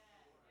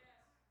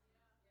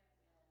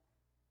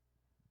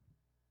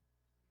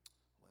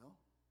 Well,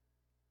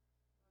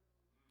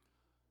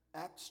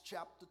 Acts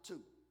chapter 2.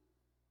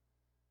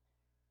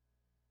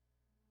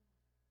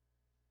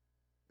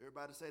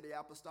 Everybody say the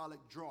apostolic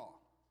draw.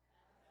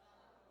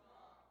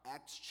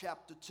 Acts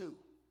chapter 2.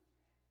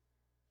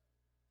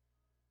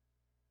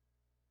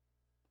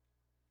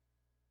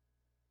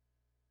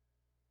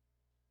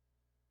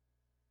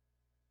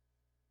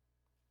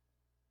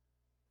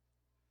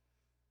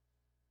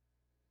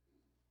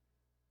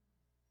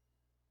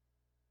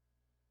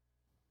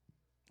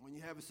 When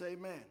you have it, say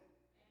amen.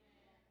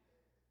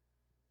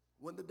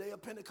 When the day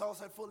of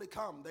Pentecost had fully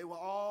come, they were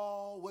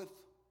all with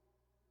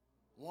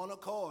one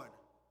accord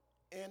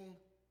in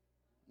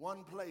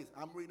one place.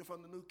 I'm reading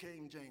from the New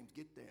King James.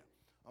 Get there.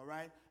 All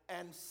right?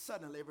 And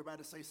suddenly,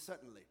 everybody say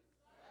suddenly.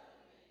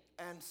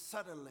 And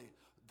suddenly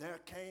there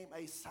came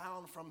a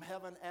sound from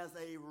heaven as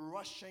a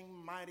rushing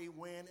mighty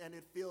wind, and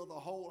it filled the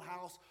whole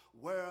house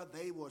where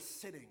they were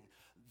sitting.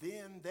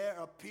 Then there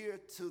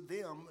appeared to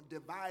them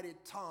divided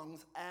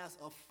tongues as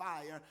of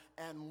fire,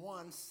 and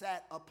one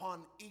sat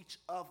upon each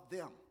of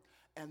them.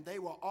 And they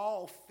were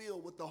all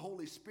filled with the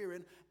Holy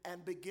Spirit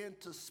and began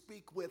to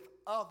speak with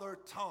other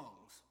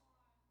tongues,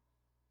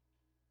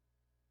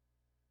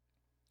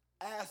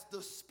 as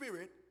the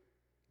Spirit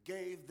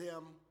gave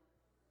them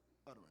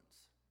utterance.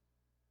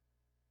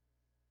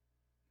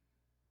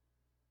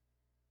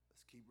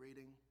 Let's keep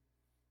reading.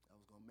 I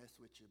was going to mess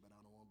with you, but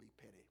I don't want to be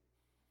petty.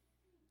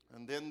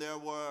 And then there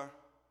were,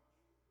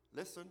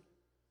 listen,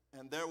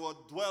 and there were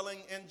dwelling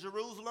in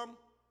Jerusalem,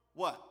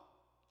 what?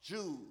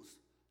 Jews,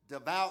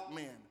 devout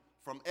men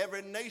from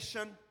every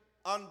nation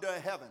under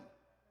heaven.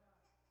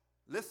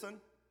 Listen,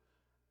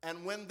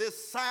 and when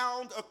this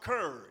sound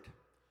occurred,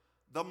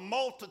 the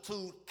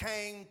multitude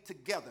came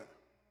together.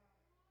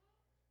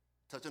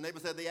 Touch your neighbor,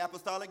 said the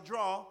apostolic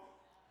draw.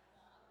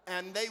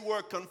 And they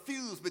were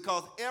confused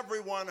because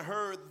everyone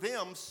heard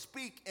them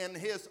speak in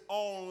his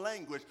own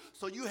language.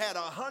 So you had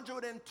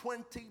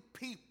 120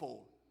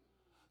 people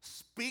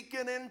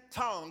speaking in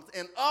tongues,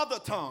 in other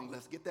tongues,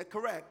 let's get that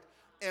correct,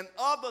 in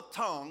other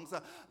tongues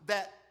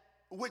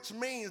which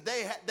means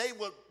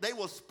they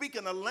were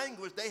speaking a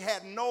language they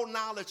had no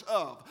knowledge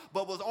of,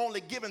 but was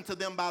only given to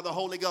them by the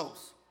Holy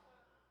Ghost.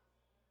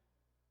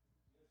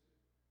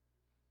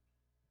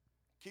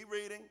 Keep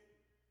reading.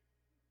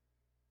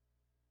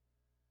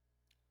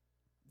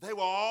 They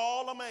were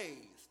all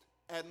amazed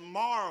and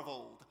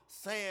marveled,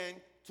 saying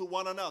to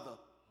one another,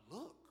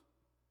 look,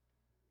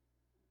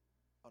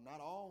 are not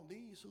all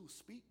these who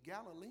speak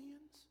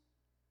Galileans?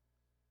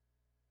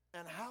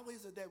 And how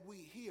is it that we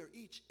hear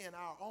each in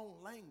our own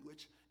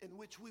language in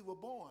which we were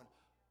born?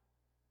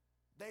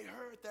 They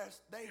heard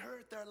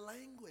their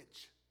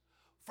language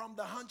from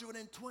the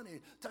 120.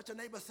 Touch a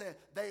neighbor, said,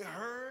 they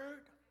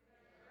heard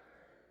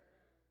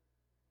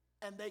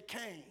and they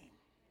came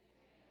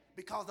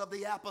because of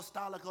the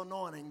apostolic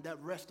anointing that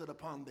rested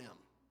upon them.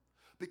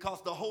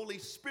 Because the Holy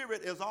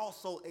Spirit is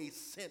also a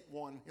sent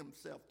one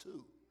himself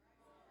too.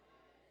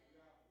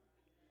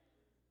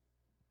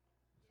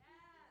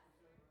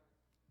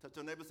 Touch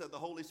your neighbor, said the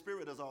Holy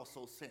Spirit is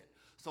also sent.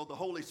 So the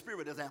Holy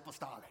Spirit is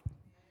apostolic.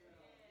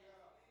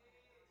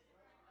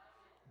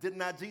 Did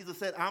not Jesus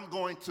say, I'm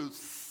going to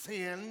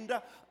send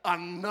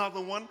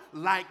another one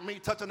like me?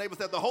 Touch your neighbor,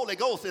 said the Holy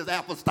Ghost is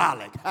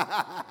apostolic.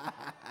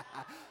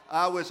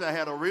 I wish I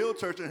had a real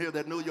church in here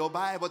that knew your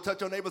Bible.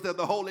 Touch your neighbor, said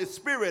the Holy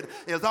Spirit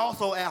is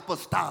also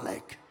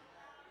apostolic.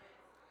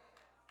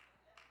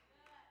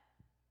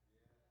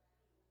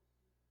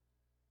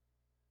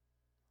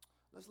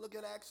 Let's look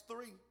at Acts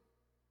 3.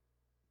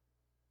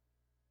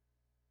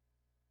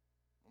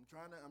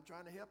 I'm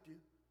trying to help you.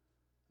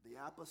 The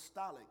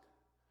apostolic.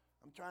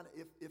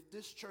 If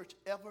this church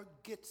ever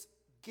gets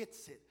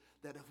it,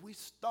 that if we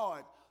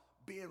start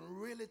being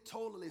really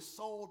totally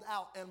sold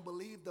out and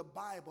believe the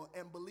Bible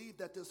and believe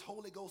that this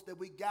Holy Ghost that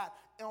we got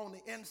on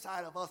the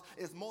inside of us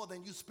is more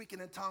than you speaking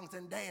in tongues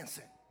and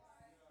dancing.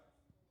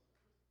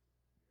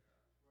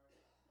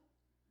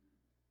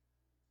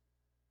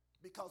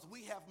 Because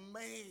we have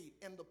made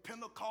in the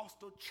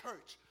Pentecostal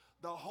church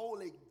the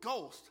Holy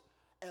Ghost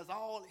as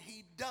all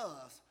he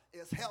does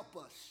is help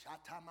us.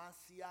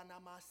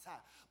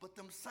 But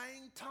them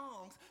same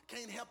tongues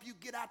can't help you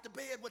get out the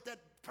bed with that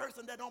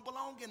person that don't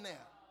belong in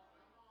there.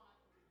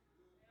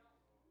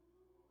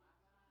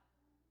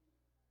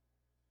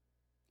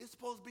 It's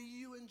supposed to be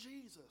you and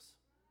Jesus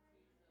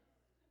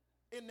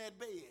in that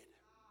bed,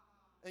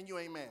 and you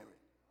ain't married.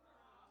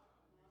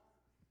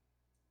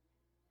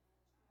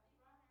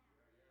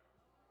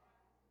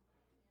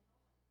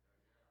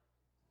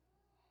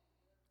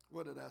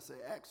 What did I say?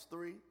 Acts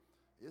 3.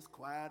 It's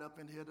quiet up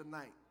in here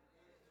tonight.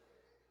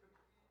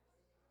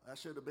 I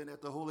should have been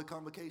at the Holy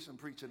Convocation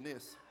preaching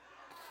this.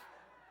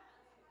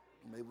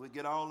 Maybe we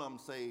get all of them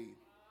saved.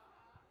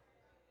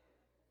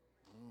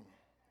 All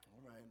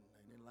right,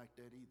 they didn't like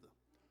that either.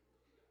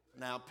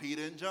 Now,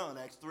 Peter and John,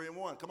 Acts 3 and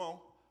 1. Come on.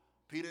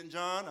 Peter and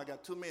John, I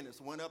got 2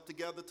 minutes, went up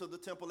together to the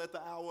temple at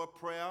the hour of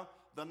prayer,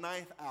 the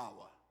 9th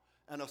hour.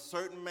 And a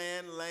certain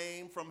man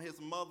lame from his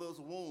mother's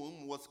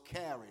womb was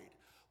carried,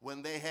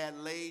 when they had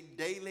laid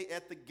daily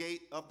at the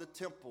gate of the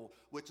temple,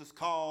 which is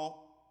called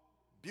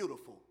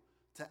Beautiful,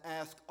 to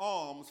ask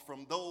alms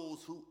from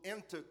those who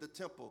entered the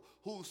temple,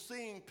 who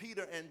seeing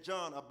Peter and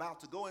John about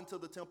to go into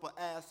the temple,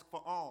 asked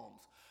for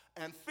alms.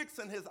 And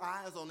fixing his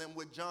eyes on them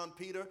with John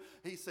Peter,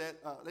 they said,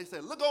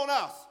 look on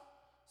us.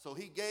 So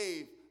he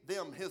gave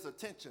them his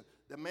attention.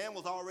 The man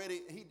was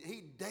already,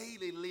 he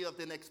daily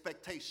lived in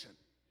expectation.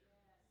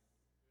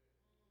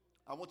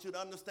 I want you to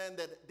understand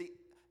that the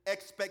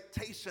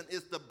expectation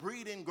is the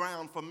breeding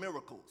ground for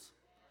miracles.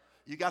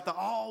 You got to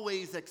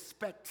always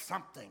expect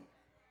something.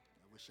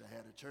 I wish I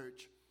had a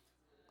church.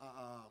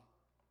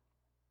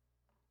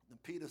 Then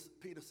Peter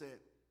said,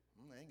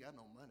 I ain't got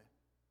no money.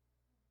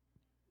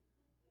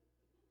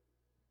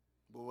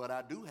 But what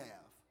I do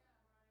have,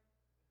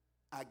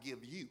 I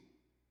give you.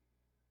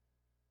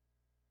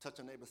 Touch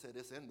a neighbor, said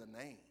it's in the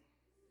name.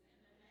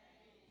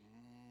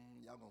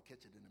 Y'all gonna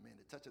catch it in a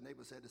minute. Touch a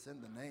neighbor, said it's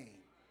in the name.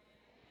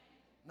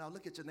 Now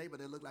look at your neighbor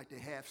that look like they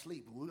half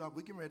sleep. We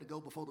getting ready to go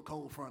before the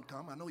cold front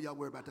come. I know y'all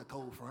worry about that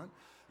cold front.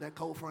 That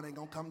cold front ain't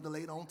gonna come till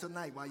late on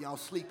tonight while y'all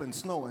sleeping,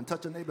 snoring.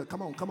 Touch a neighbor,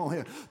 come on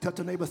here. Touch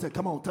a neighbor, said,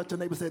 come on. Touch a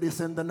neighbor, said it's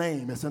in the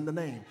name. It's in the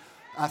name.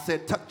 I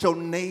said, touch your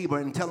neighbor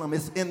and tell him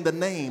it's in the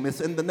name. It's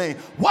in the name.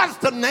 What's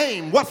the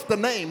name? What's the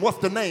name? What's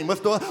the name?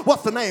 What's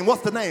the name?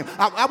 What's the name?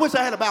 I wish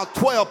I had about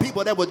 12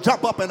 people that would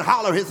jump up and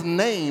holler his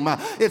name.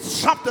 It's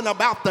something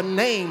about the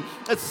name.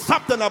 It's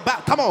something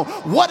about, come on.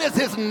 What is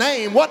his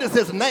name? What is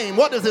his name?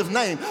 What is his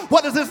name?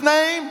 What is his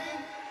name?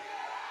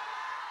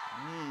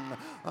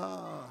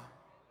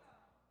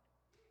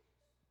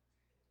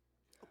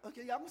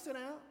 Okay, y'all can sit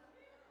down.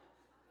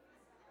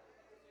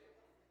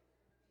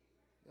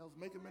 That was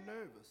making me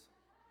nervous.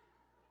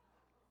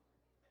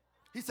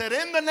 He said,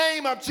 in the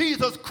name of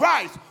Jesus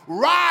Christ,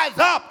 rise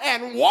up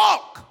and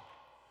walk.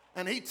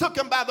 And he took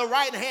him by the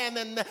right hand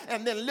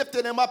and then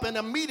lifted him up, and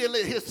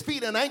immediately his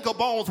feet and ankle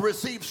bones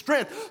received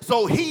strength.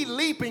 So he,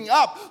 leaping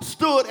up,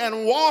 stood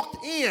and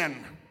walked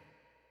in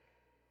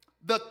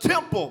the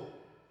temple,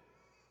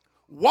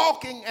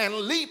 walking and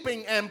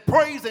leaping and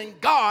praising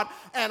God,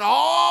 and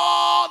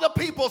all the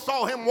people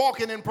saw him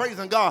walking and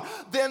praising God.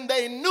 Then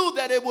they knew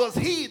that it was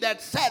he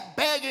that sat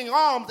begging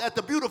alms at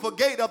the beautiful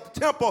gate of the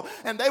temple,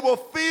 and they were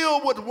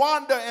filled with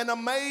wonder and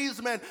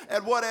amazement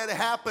at what had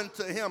happened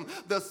to him.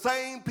 The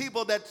same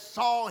people that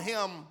saw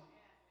him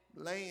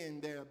laying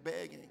there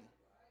begging,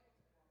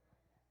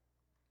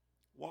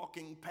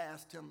 walking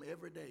past him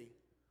every day,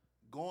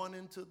 going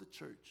into the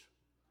church,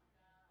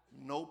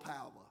 no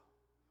power.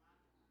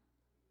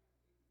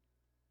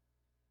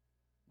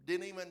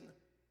 Didn't even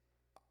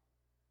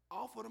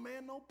offer the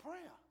man no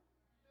prayer.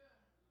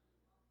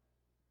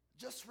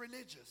 Just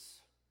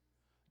religious.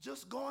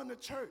 Just going to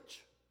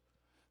church.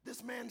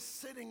 This man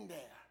sitting there.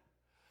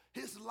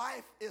 His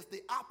life is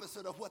the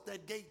opposite of what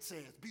that gate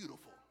says.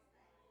 Beautiful.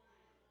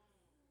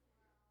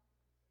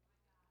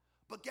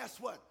 But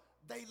guess what?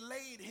 They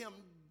laid him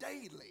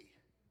daily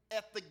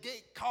at the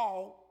gate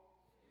called,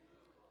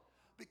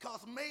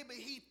 because maybe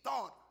he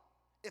thought,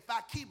 if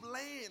I keep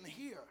laying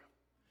here,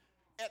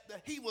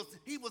 he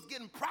was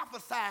getting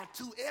prophesied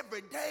to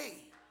every day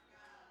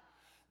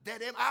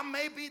that I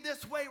may be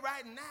this way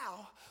right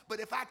now, but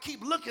if I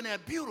keep looking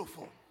at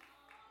beautiful,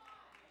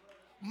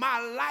 my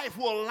life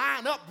will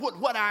line up with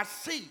what I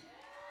see.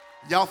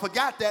 Y'all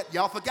forgot that.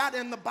 Y'all forgot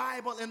in the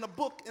Bible, in the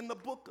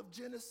book of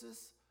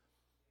Genesis.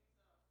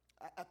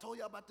 I told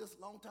y'all about this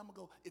a long time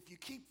ago. If you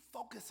keep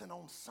focusing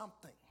on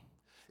something,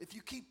 if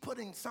you keep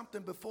putting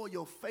something before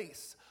your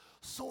face,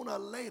 sooner or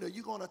later,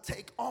 you're going to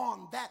take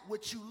on that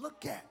which you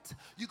look at.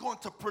 You're going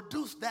to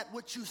produce that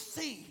which you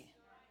see.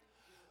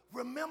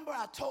 Remember,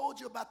 I told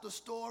you about the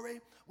story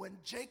when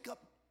Jacob,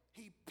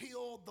 he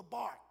peeled the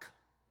bark,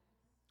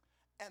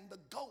 and the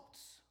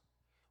goats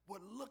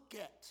would look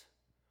at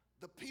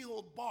the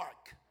peeled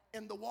bark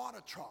in the water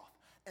trough,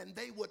 and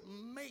they would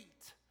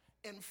mate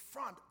in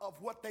front of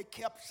what they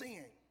kept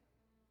seeing.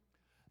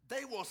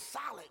 They were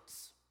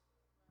solids.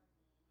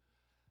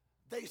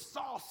 They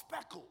saw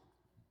speckled.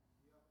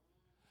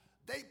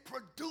 They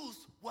produce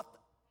what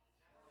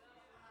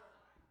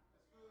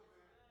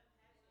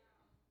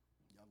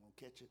y'all gonna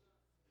catch it?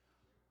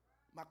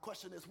 My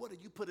question is, what are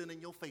you putting in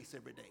your face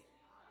every day?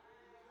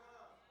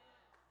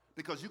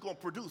 Because you're gonna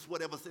produce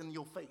whatever's in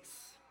your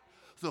face.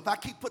 So if I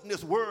keep putting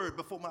this word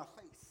before my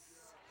face,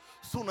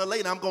 sooner or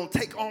later I'm gonna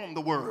take on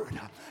the word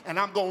and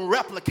I'm gonna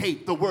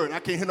replicate the word. I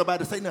can't hear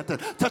nobody say nothing.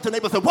 Touch a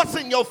neighbor and say, what's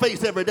in your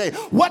face every day?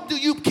 What do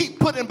you keep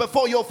putting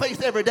before your face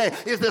every day?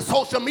 Is this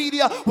social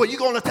media, where you're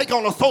gonna take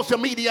on a social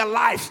media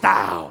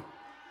lifestyle?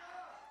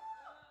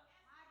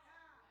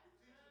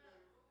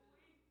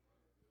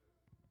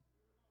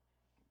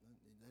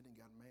 They done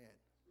got mad.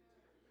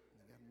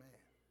 They got mad.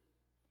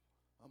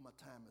 Oh, my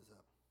time is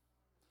up.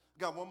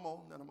 Got one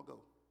more, then I'm gonna go.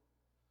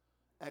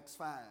 Acts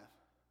 5.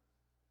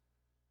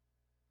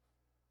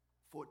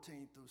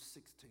 14 through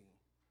 16.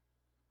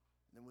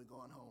 Then we're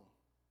going home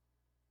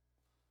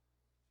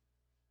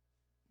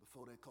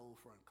before that cold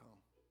front come.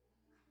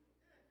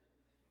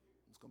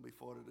 It's going to be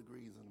 40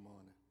 degrees in the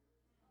morning.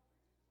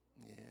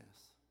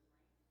 Yes.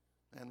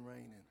 And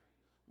raining.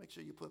 Make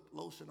sure you put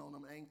lotion on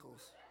them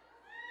ankles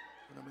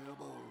and them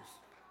elbows.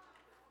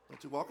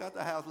 Don't you walk out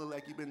the house look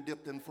like you've been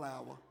dipped in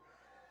flour.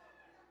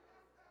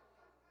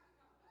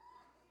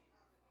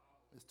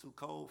 It's too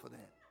cold for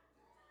that.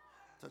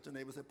 Touch your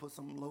neighbor, say, put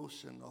some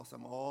lotion or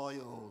some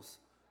oils.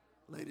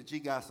 Lady G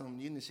got some,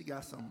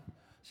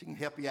 she can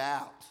help you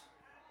out.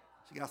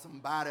 She got some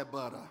body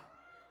butter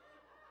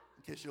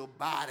in case your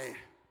body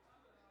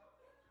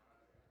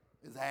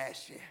is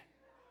ashy.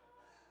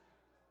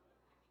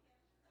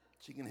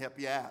 She can help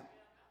you out.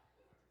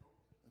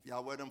 If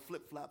y'all wear them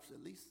flip-flops,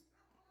 at least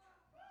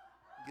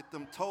get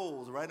them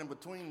toes right in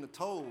between the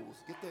toes.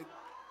 Get that,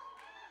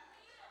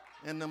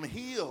 and them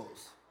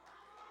heels.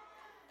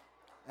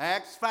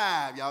 Acts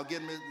 5, y'all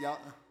getting me? Y'all,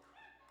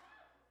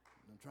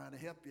 I'm trying to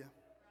help you.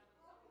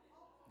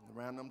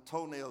 Around them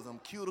toenails, them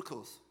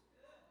cuticles.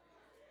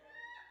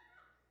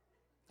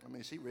 I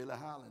mean, she really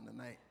hollering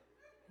tonight.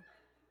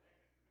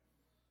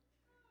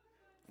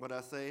 What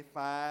I say?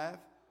 5,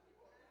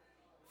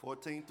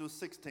 14 through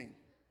 16.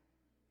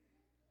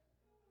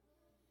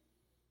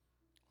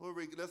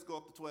 Let's go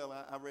up to 12.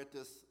 I read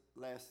this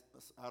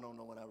I don't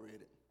know when I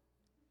read it.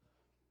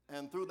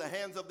 And through the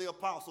hands of the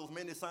apostles,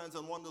 many signs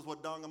and wonders were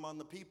done among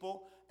the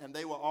people, and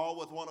they were all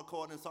with one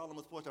accord in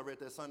Solomon's porch. I read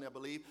that Sunday, I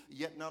believe.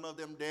 Yet none of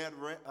the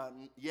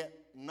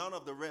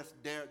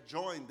rest dared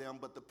join them,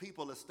 but the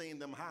people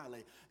esteemed them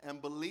highly.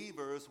 And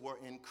believers were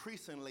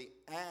increasingly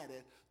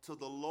added to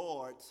the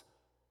Lord,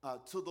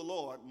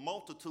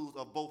 multitudes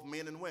of both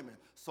men and women.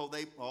 So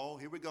they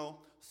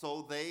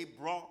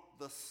brought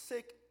the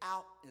sick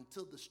out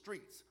into the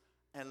streets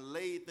and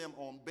laid them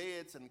on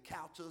beds and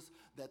couches,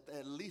 that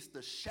at least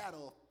the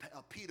shadow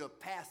of Peter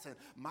passing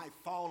might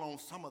fall on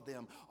some of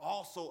them.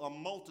 Also a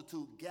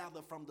multitude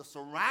gathered from the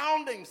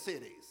surrounding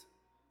cities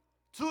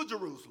to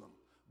Jerusalem,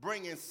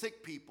 bringing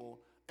sick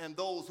people and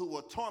those who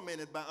were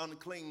tormented by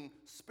unclean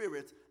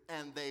spirits,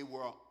 and they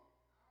were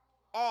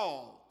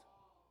all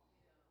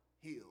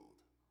healed.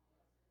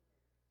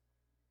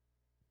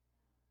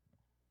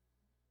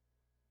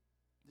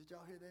 Did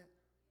y'all hear that?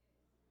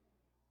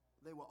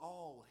 They were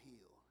all healed.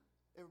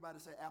 Everybody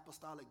say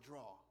apostolic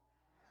draw.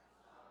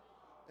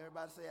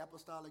 Everybody say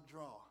apostolic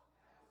draw.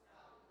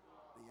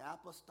 The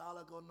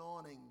apostolic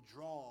anointing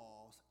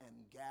draws and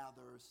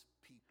gathers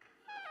people.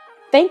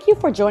 Thank you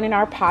for joining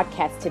our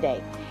podcast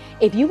today.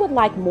 If you would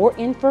like more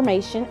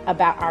information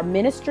about our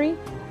ministry,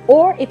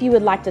 or if you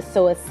would like to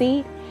sow a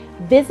seed,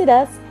 visit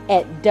us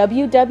at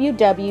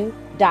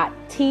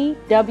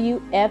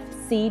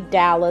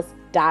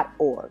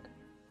www.twfcdallas.org.